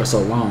fight for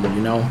so long,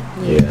 you know?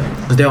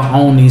 Because they'll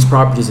own these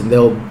properties and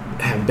they'll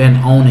have been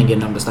owning it,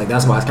 and I'm just like,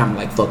 that's why it's kind of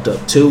like fucked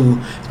up too,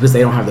 because they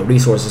don't have the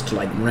resources to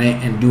like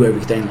rent and do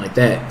everything like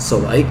that. So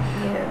like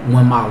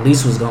when my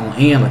lease was going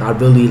in, like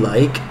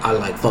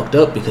I fucked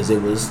up because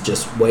it was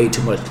just way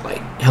too much like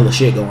hella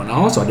shit going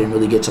on, so I didn't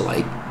really get to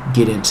like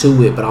get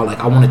into it. But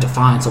I wanted to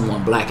find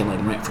someone black and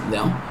like rent from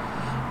them,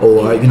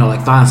 or you know,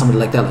 like find somebody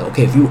like that. Like,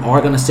 okay, if you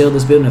are gonna sell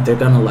this building, if they're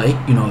gonna like,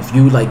 you know, if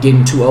you like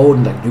getting too old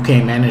and like you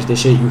can't manage this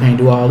shit, you can't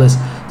do all this,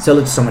 sell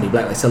it to somebody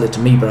black, like sell it to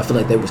me. But I feel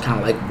like they was kind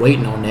of like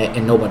waiting on that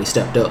and nobody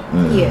stepped up.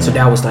 So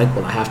that was like,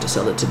 well, I have to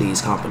sell it to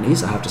these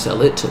companies, I have to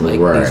sell it to like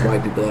these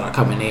white people that are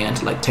coming in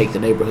to like take the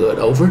neighborhood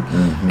over.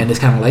 And it's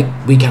kind of like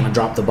we kind of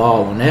dropped the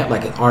ball on that,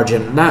 like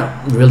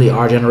not really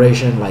our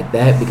generation like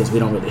that, because we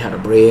don't really have the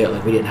bread,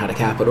 like we didn't have the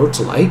capital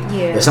to like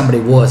if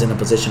somebody was in a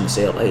position to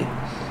sell, like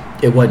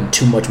it wasn't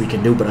too much we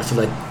can do. But I feel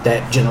like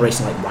that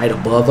generation like right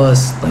above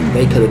us, like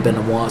they could have been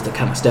the ones that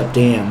kind of stepped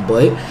in,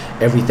 but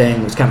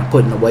everything was kind of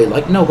put in the way,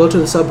 like, no, go to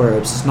the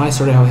suburbs, it's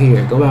nicer out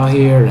here, go out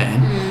here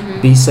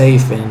and be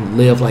safe and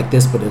live like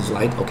this. But it's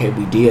like, okay,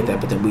 we did that,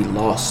 but then we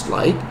lost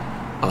like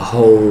a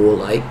whole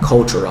like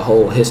culture, a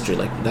whole history.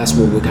 Like that's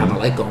what we're kind of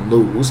like gonna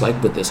lose,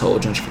 like with this whole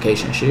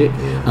gentrification shit,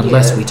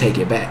 unless we take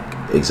it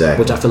back.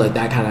 Exactly. Which I feel like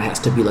that kind of has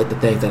to be like the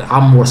thing that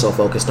I'm more so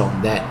focused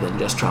on that than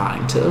just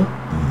trying to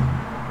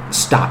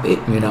stop it,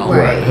 you know.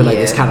 I feel like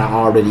it's kind of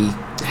already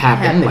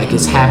happened. Like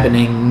it's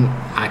happening.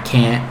 I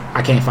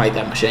can't fight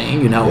that machine,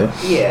 you know.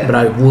 But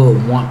I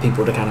would want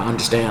people to kind of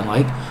understand,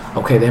 like,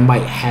 okay, they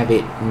might have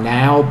it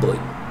now, but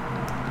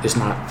it's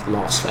not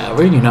lost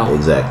forever, you know.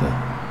 Exactly.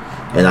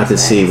 And I can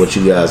see what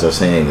you guys are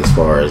saying as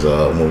far as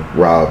when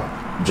Rob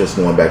just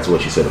going back to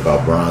what you said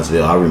about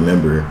Bronzeville, I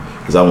remember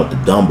because I went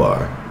to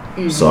Dunbar.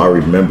 So I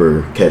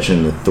remember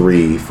catching the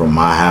 3 from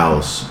my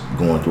house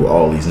going through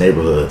all these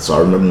neighborhoods. So I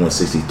remember when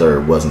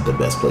 63rd wasn't the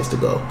best place to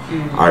go.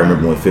 I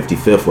remember when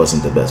 55th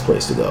wasn't the best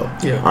place to go.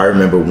 Yeah. I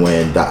remember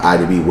when the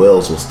IDB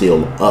Wells was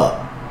still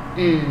up.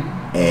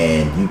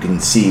 And you can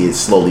see it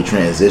slowly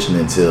transition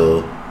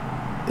until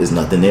there's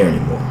nothing there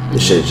anymore. The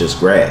shit's just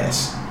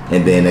grass.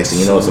 And then next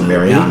thing you know, it's a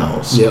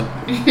Mariano's. Yep.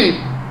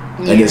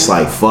 And it's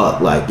like,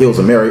 fuck, like it was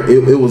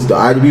it was the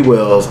IDB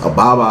Wells, a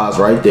Baba's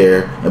right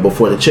there, and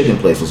before the chicken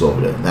place was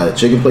over there. Now the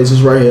chicken place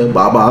is right here,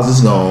 Baba's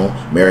is gone,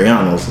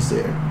 Mariano's is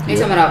there. You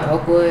talking about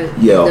Oakwood?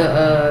 Yeah.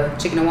 The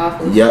chicken and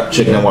waffles? Yep,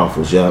 chicken and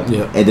waffles, yep.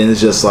 And then it's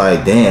just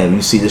like, damn,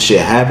 you see this shit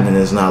happening,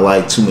 there's not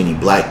like too many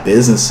black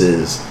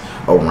businesses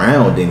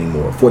around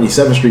anymore.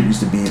 47th Street used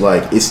to be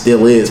like, it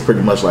still is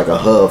pretty much like a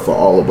hub for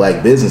all the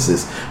black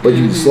businesses, but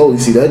you can slowly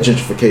see that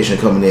gentrification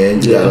coming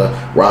in. You got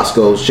a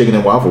Roscoe's Chicken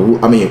and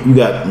Waffle. I mean, you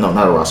got, no,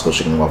 not a Roscoe's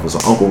Chicken and Waffles,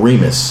 an Uncle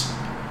Remus,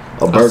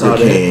 a Burger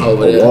King, a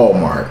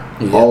Walmart,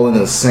 all in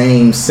the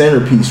same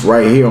centerpiece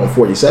right here on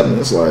 47th.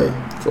 It's like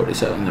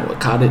 47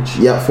 and Cottage.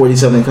 Yeah,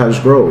 47 in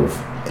Cottage Grove.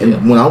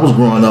 And when I was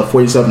growing up,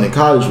 47 in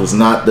Cottage was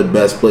not the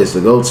best place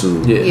to go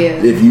to.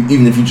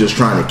 Even if you're just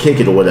trying to kick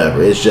it or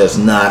whatever, it's just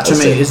not. To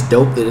me, it's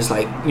dope that it's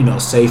like, you know,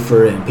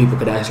 safer and people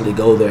could actually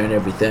go there and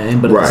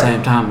everything. But at the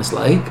same time, it's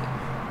like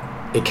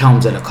it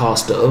comes at a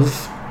cost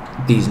of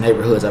these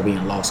neighborhoods are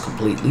being lost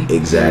completely.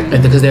 Exactly.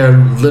 And because they're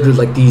literally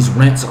like, these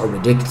rents are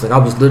ridiculous. Like I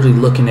was literally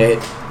looking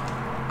at,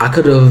 I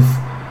could have.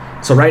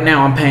 So right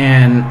now I'm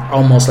paying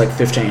almost like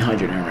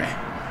 $1,500 in rent.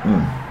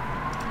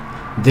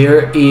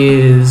 There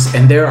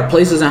are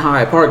places in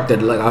Hyde Park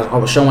that, like I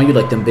was showing you,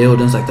 like them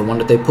buildings, like the one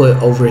that they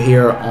put over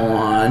here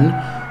on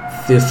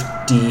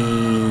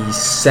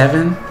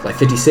 57, like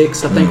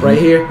 56, I think, right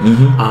here.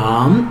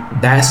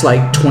 That's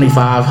like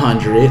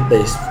 2,500.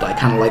 They like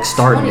kind of like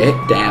starting it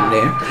down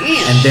there,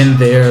 and then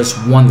there's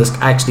one that's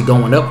actually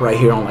going up right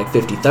here on like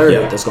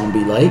 53rd. That's gonna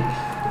be like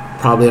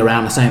probably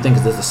around the same thing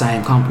because it's the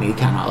same company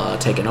kind of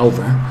taking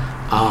over.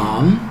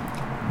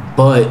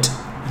 But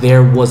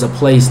there was a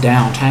place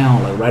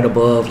downtown, like right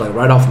above, like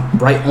right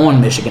on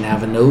Michigan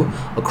Avenue,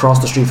 across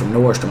the street from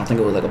Nordstrom. I think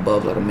it was like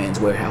above like a Men's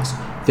Warehouse,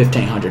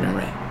 $1,500 in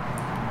rent.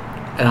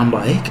 And I'm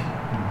like,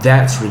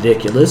 that's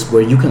ridiculous.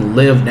 Where you can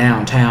live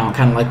downtown,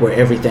 kind of like where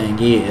everything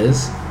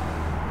is,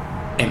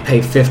 and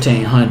pay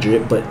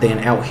 $1,500, but then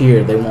out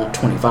here they want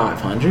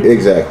 $2,500.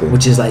 Exactly.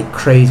 Which is like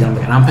crazy. I'm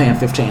like, and I'm paying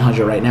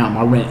 $1,500 right now.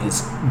 My rent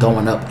is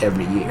going up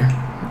every year,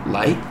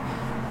 like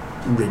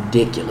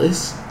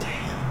ridiculous.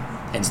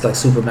 And it's like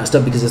super messed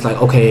up because it's like,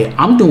 okay,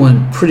 I'm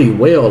doing pretty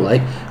well.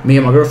 Like me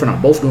and my girlfriend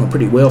are both doing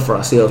pretty well for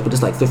ourselves, but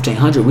it's like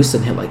 $1,500. We're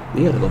sitting here like,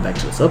 we gotta go back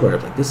to the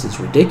suburbs. Like this is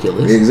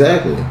ridiculous.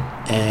 Exactly.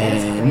 And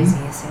that's crazy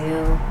as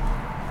hell.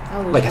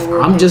 like if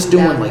I'm just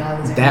doing like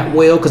that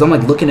well, because I'm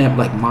like looking at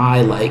like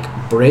my like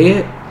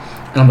bread,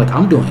 and I'm like,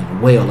 I'm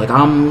doing well. Like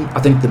I'm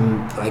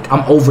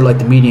over like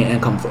the median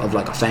income of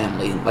like a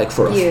family, like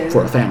for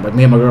a family. Like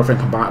me and my girlfriend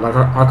combined, like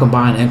our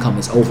combined income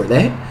is over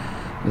that.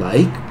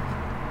 Like,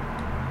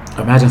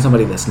 imagine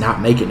somebody that's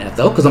not making that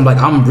though, because I'm like,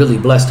 I'm really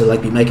blessed to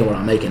like be making what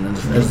I'm making, and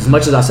as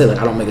much as I say like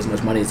I don't make as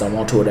much money as I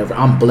want to or whatever,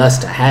 I'm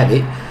blessed to have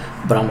it.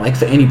 But I'm like,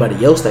 for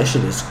anybody else, that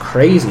shit is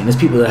crazy. And there's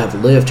people that have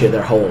lived here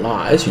their whole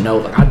lives, you know.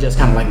 Like I just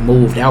kind of like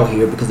moved out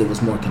here because it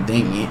was more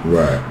convenient.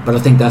 Right. But I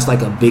think that's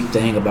like a big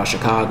thing about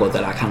Chicago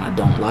that I kind of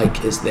don't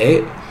like, is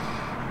that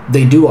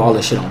they do all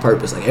this shit on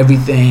purpose. Like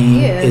everything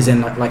is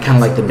in like kind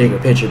of like the bigger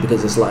picture,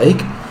 because it's like,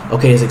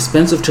 okay, it's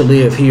expensive to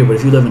live here, but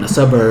if you live in the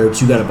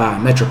suburbs, you got to buy a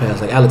Metro Pass.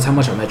 Like Alex, how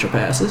much are Metro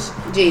Passes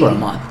for a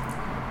month?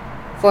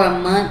 For a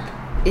month,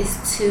 it's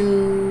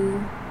 $260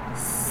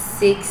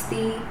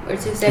 or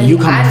 $270. You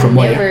coming from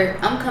where?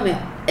 I'm coming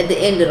at the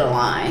end of the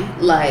line,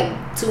 like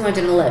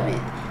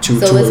 211.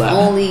 So it's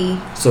only.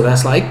 So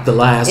that's like the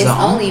last zone. It's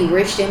only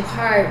Richton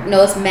Park.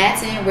 No, it's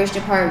Matton,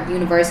 Richton Park,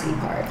 University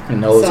Park.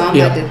 And those, so I'm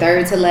like the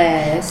third to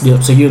last.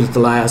 Yep. So you're the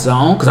last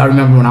zone, because I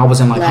remember when I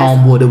was in like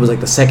Homewood, it was like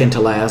the second to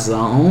last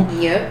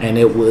zone. Yep. And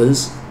it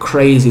was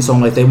crazy. So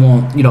I'm like, they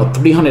want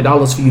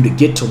 $300 for you to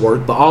get to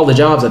work, but all the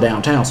jobs are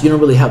downtown, so you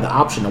don't really have the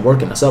option to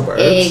work in the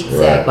suburbs.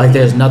 Exactly. Like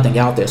there's nothing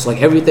out there. So like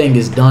everything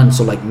is done.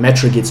 So like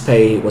Metro gets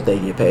paid what they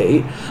get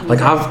paid. Like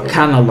I've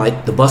kind of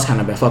like the bus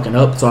kind of been fucking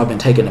up, so I've been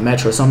taking the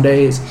Metro some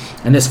days,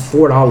 and it's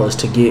 $4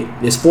 to get.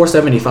 It's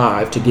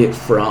 $4.75 to get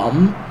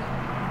from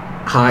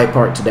Hyde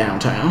Park to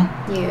downtown.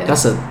 Yeah.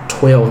 That's a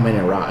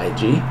 12-minute ride,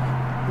 G.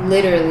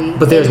 Literally.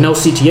 But there's no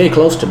CTA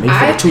close to me for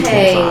the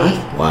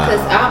 $225. Wow.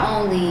 Because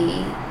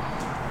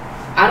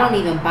I don't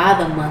even buy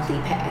the monthly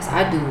pass.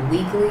 I do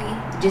weekly,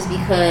 just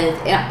because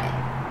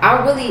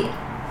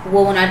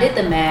when I did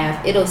the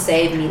math, it'll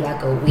save me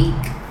like a week.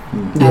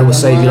 Yeah, it will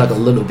save you like a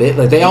little bit.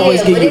 Like they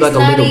always give you like a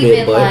little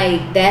bit, but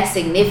like that's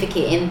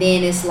significant. And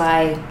then it's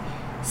like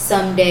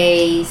some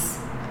days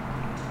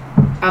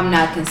I'm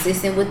not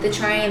consistent with the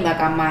train. Like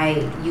I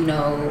might,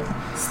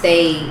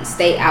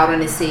 stay out in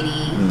the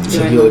city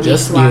during the week,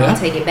 so I don't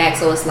take it back.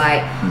 So it's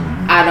like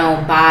I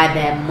don't buy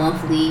that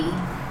monthly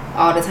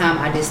all the time.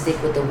 I just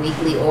stick with the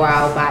weekly, or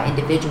I'll buy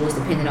individuals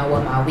depending on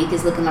what my week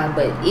is looking like.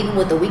 But even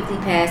with the weekly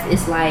pass,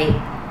 it's like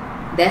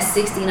that's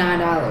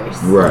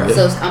 $69. Right.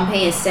 So I'm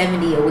paying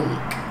 $70 a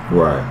week.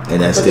 Right,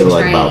 and that's still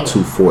like about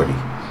 $240.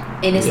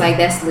 And it's like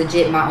that's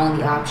legit my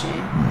only option.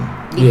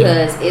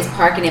 Because it's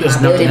parking in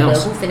my building, but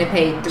who finna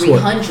pay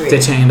 $300?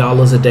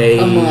 $15 a day,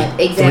 a month,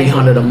 exactly.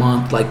 $300 a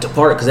month, like to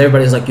park. Because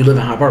everybody's like, you live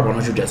in Hyde Park, why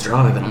don't you just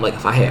drive? And I'm like,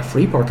 if I had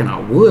free parking,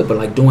 I would. But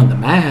like doing the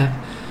math,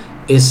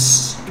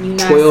 it's $12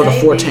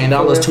 to $14,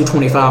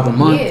 $225 a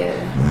month.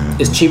 Yeah.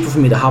 It's cheaper for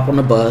me to hop on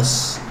the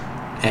bus,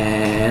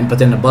 but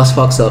then the bus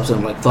fucks up, so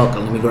I'm like, fuck,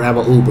 let me grab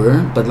an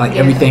Uber. But like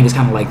everything is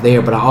kind of like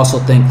there. But I also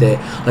think that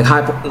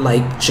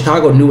like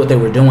Chicago knew what they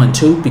were doing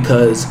too,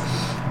 because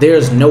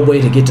there's no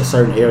way to get to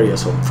certain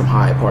areas from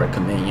Hyde Park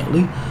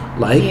conveniently.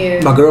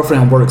 Like, my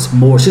girlfriend works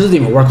more. She doesn't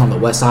even work on the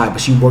west side,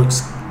 but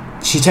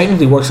she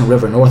technically works in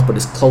River North, but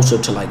it's closer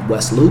to like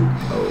West Loop.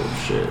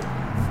 Oh shit.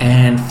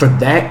 And for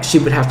that, she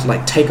would have to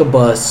like take a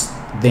bus,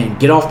 then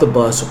get off the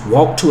bus,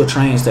 walk to a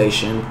train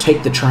station,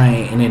 take the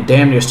train, and then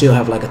damn near still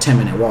have like a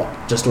 10-minute walk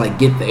just to like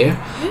get there.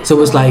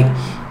 So it's like,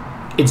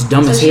 it's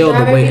dumb as hell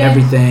the way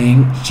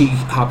everything. She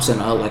hops in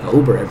like an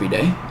Uber every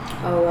day.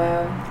 Oh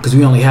wow. Because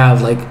we only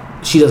have like,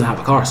 she doesn't have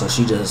a car, so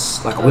she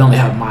just like we only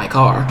have my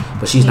car,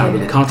 but she's not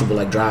really comfortable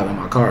like driving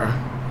my car.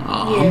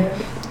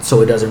 So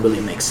it doesn't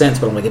really make sense.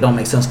 But I'm like, it don't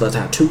make sense for us to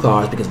have two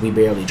cars because we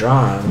barely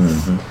drive.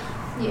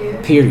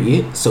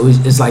 Period. So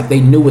it's like they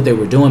knew what they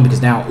were doing,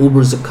 because now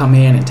Ubers have come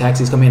in and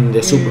taxis come in, and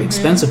they're super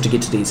expensive to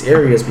get to these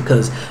areas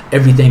because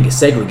everything is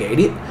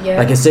segregated.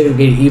 Like it's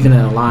segregated even in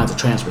the lines of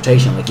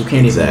transportation. Like you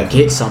can't even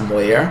get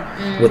somewhere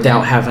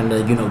without having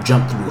to,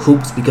 jump through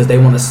hoops, because they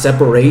want to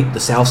separate the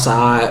south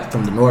side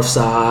from the north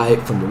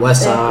side, from the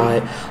west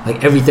side.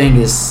 Like everything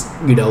is,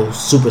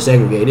 super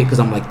segregated, because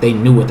I'm like, they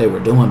knew what they were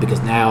doing,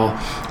 because now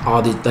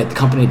all these, like the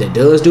company that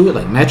does do it,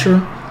 like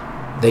Metro,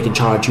 they can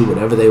charge you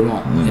whatever they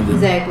want,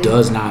 and it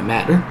does not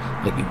matter.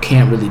 Like you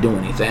can't really do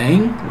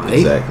anything.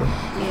 Like,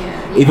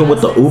 even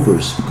with the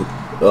Ubers,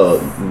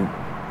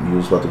 you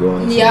was about to go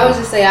on. I was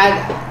just saying,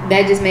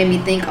 that just made me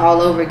think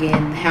all over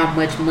again how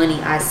much money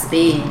I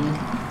spend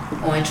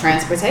on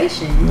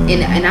transportation,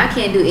 and I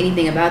can't do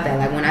anything about that.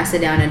 Like when I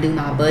sit down and do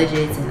my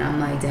budgets, and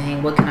I'm like,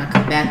 dang, what can I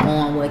cut back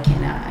on? What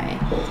can I,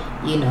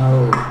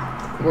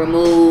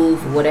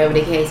 remove, whatever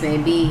the case may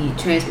be.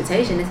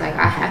 Transportation, it's like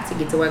I have to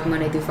get to work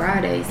Monday through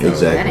Friday, so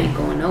that ain't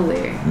going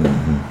nowhere.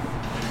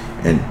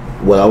 And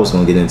what I was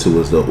gonna get into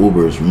was the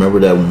Ubers. Remember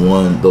that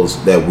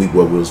week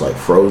where it was like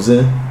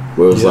frozen,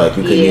 where it was like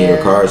you couldn't get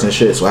your cars and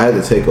shit. So I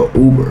had to take an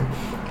Uber,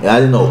 and I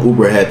didn't know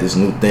Uber had this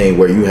new thing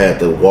where you had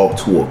to walk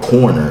to a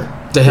corner.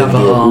 They have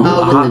an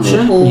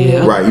option.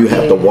 Right, you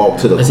have to walk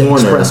to the corner. An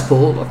express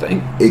pool, I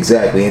think.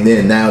 Exactly, and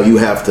then now you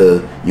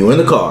in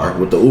the car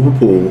with the Uber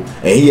pool,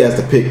 and he has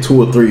to pick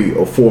 2 or 3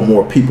 or 4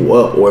 more people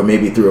up, or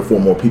maybe 3 or 4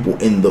 more people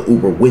in the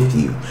Uber with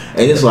you.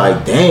 And it's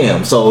like,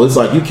 damn, so it's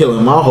like you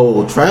killing my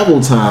whole travel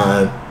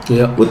time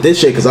with this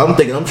shit, because I'm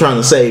thinking I'm trying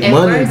to save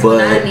money,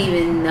 but I didn't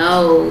even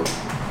know.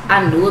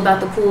 I knew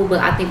about the pool, but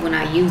I think when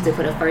I used it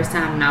for the first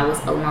time and I was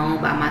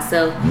alone by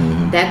myself,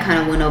 that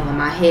kind of went over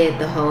my head.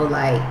 The whole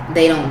like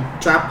they don't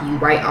drop you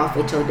right off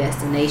at your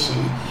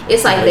destination.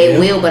 It's like they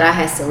will, but I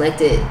had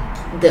selected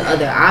the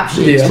other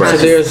options.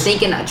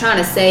 Trying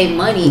to save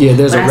money. Yeah,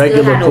 there's a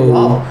regular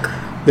pool.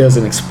 There's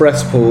an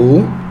express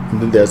pool,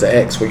 and then there's an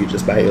X where you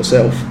just by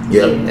yourself.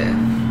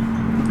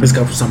 It's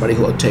come from somebody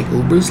who will take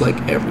Ubers like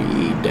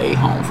every day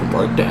home from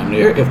work down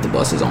there. If the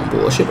bus is on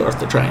bullshit or if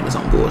the train is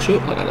on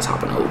bullshit, like I just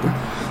hop in an Uber.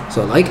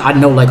 So like I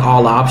know like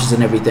all the options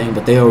and everything,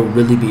 but they'll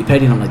really be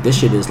petty. And I'm like, this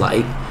shit is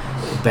like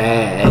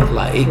bad.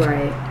 Like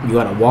you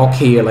gotta walk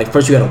here. Like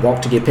first you gotta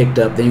walk to get picked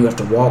up, then you have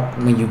to walk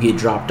when you get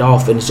dropped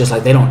off. And it's just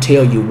like they don't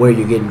tell you where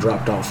you're getting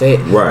dropped off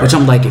at. Right. Which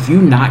I'm like, if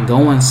you're not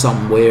going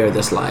somewhere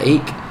that's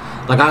like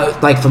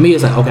for me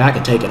it's like, okay, I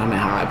can take it. I'm in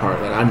Hyde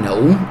Park. Like I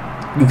know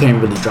you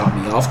can't really drop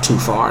me off too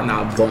far and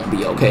I won't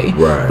be okay.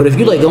 Right. But if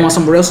you like going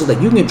somewhere else, it's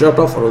like you can get dropped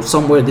off or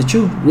somewhere that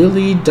you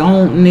really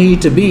don't need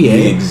to be at.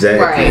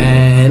 Exactly. Right.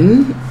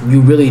 And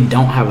you really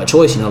don't have a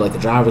choice. Like the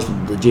drivers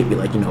would legit be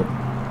like,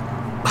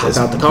 hop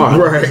out the car.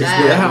 Right.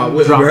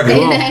 Drop me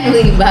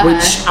off.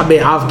 Which I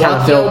mean I've kind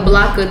of felt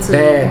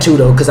bad too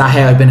though, because I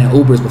have been in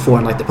Ubers before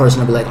and like the person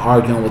will be like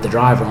arguing with the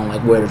driver on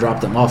like where to drop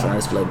them off, and I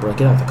just be like, bro,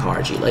 get out the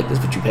car, G. Like this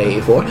is what you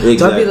paid for. Exactly.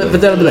 So I'd be like, but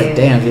then I'd be like,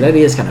 damn, dude, that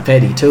is kind of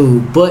petty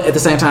too. But at the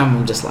same time,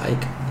 I'm just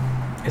like,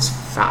 it's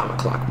 5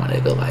 o'clock, my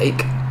nigga.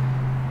 Like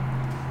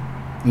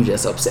you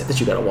just upset that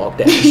you gotta walk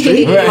down the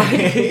street.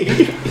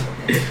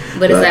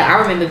 But it's like I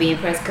remember being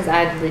impressed because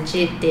I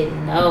legit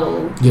didn't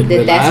know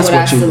that's what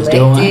I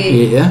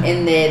selected,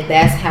 and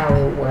that's how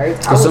it works.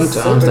 Because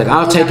sometimes like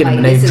I've taken them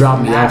and they've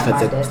dropped me off at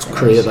the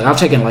crib. Like I've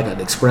taken like an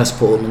express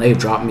pool and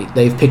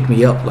they've picked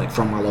me up like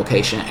from my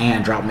location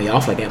and dropped me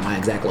off like at my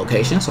exact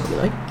location. So I'll be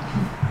like,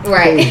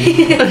 right,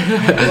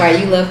 right.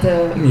 You love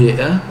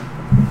the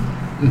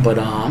but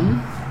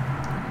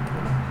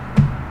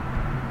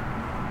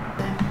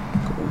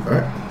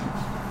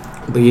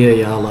But yeah,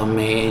 y'all, I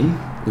mean,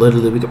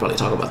 literally, we could probably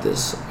talk about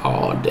this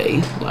all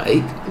day.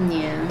 Like,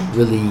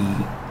 really,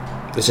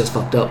 it's just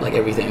fucked up, like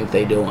everything that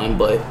they doing.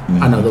 But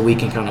I know that we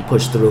can kind of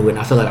push through it. And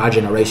I feel like our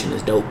generation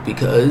is dope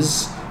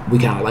because we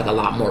kind of like a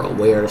lot more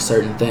aware of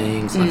certain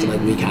things. And I feel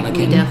like we kind of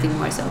can. We definitely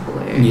more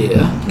self-aware.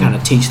 Yeah, kind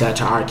of teach that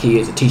to our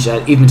kids and teach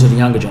that even to the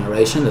younger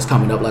generation that's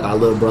coming up, like our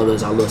little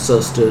brothers, our little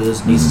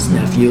sisters, nieces,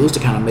 nephews, to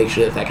kind of make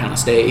sure that kind of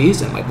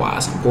stays and like why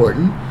it's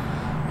important.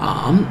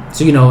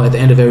 So, you know, at the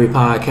end of every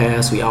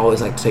podcast, we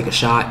always like to take a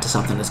shot to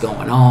something that's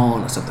going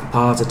on or something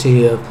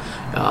positive,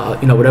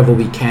 you know, whatever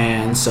we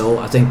can. So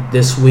I think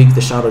this week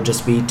the shot will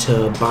just be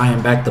to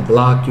buying back the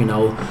block, you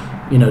know,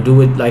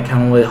 do it like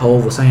kind of what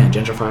Hov was saying,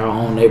 gentrify our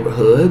own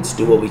neighborhoods,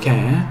 do what we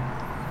can.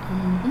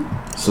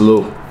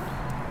 Salute.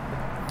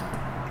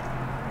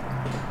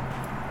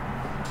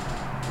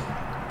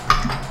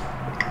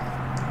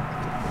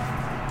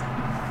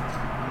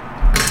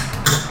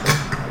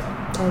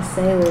 Those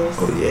sailors.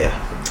 Oh,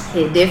 yeah.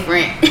 Hit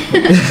different.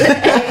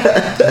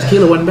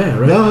 Tequila wasn't bad,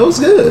 right? No, it was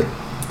good.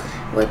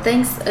 Well,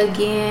 thanks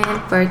again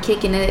for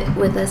kicking it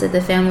with us at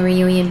the family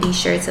reunion. Be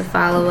sure to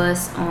follow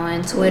us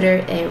on Twitter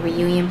at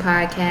Reunion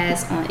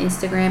Podcast, on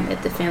Instagram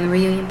at the Family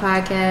Reunion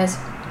Podcast.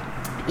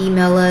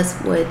 Email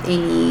us with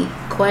any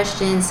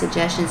questions,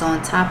 suggestions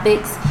on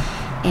topics,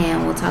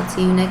 and we'll talk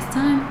to you next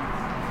time.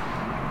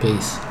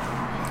 Peace.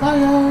 Bye,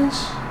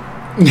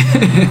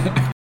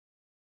 guys.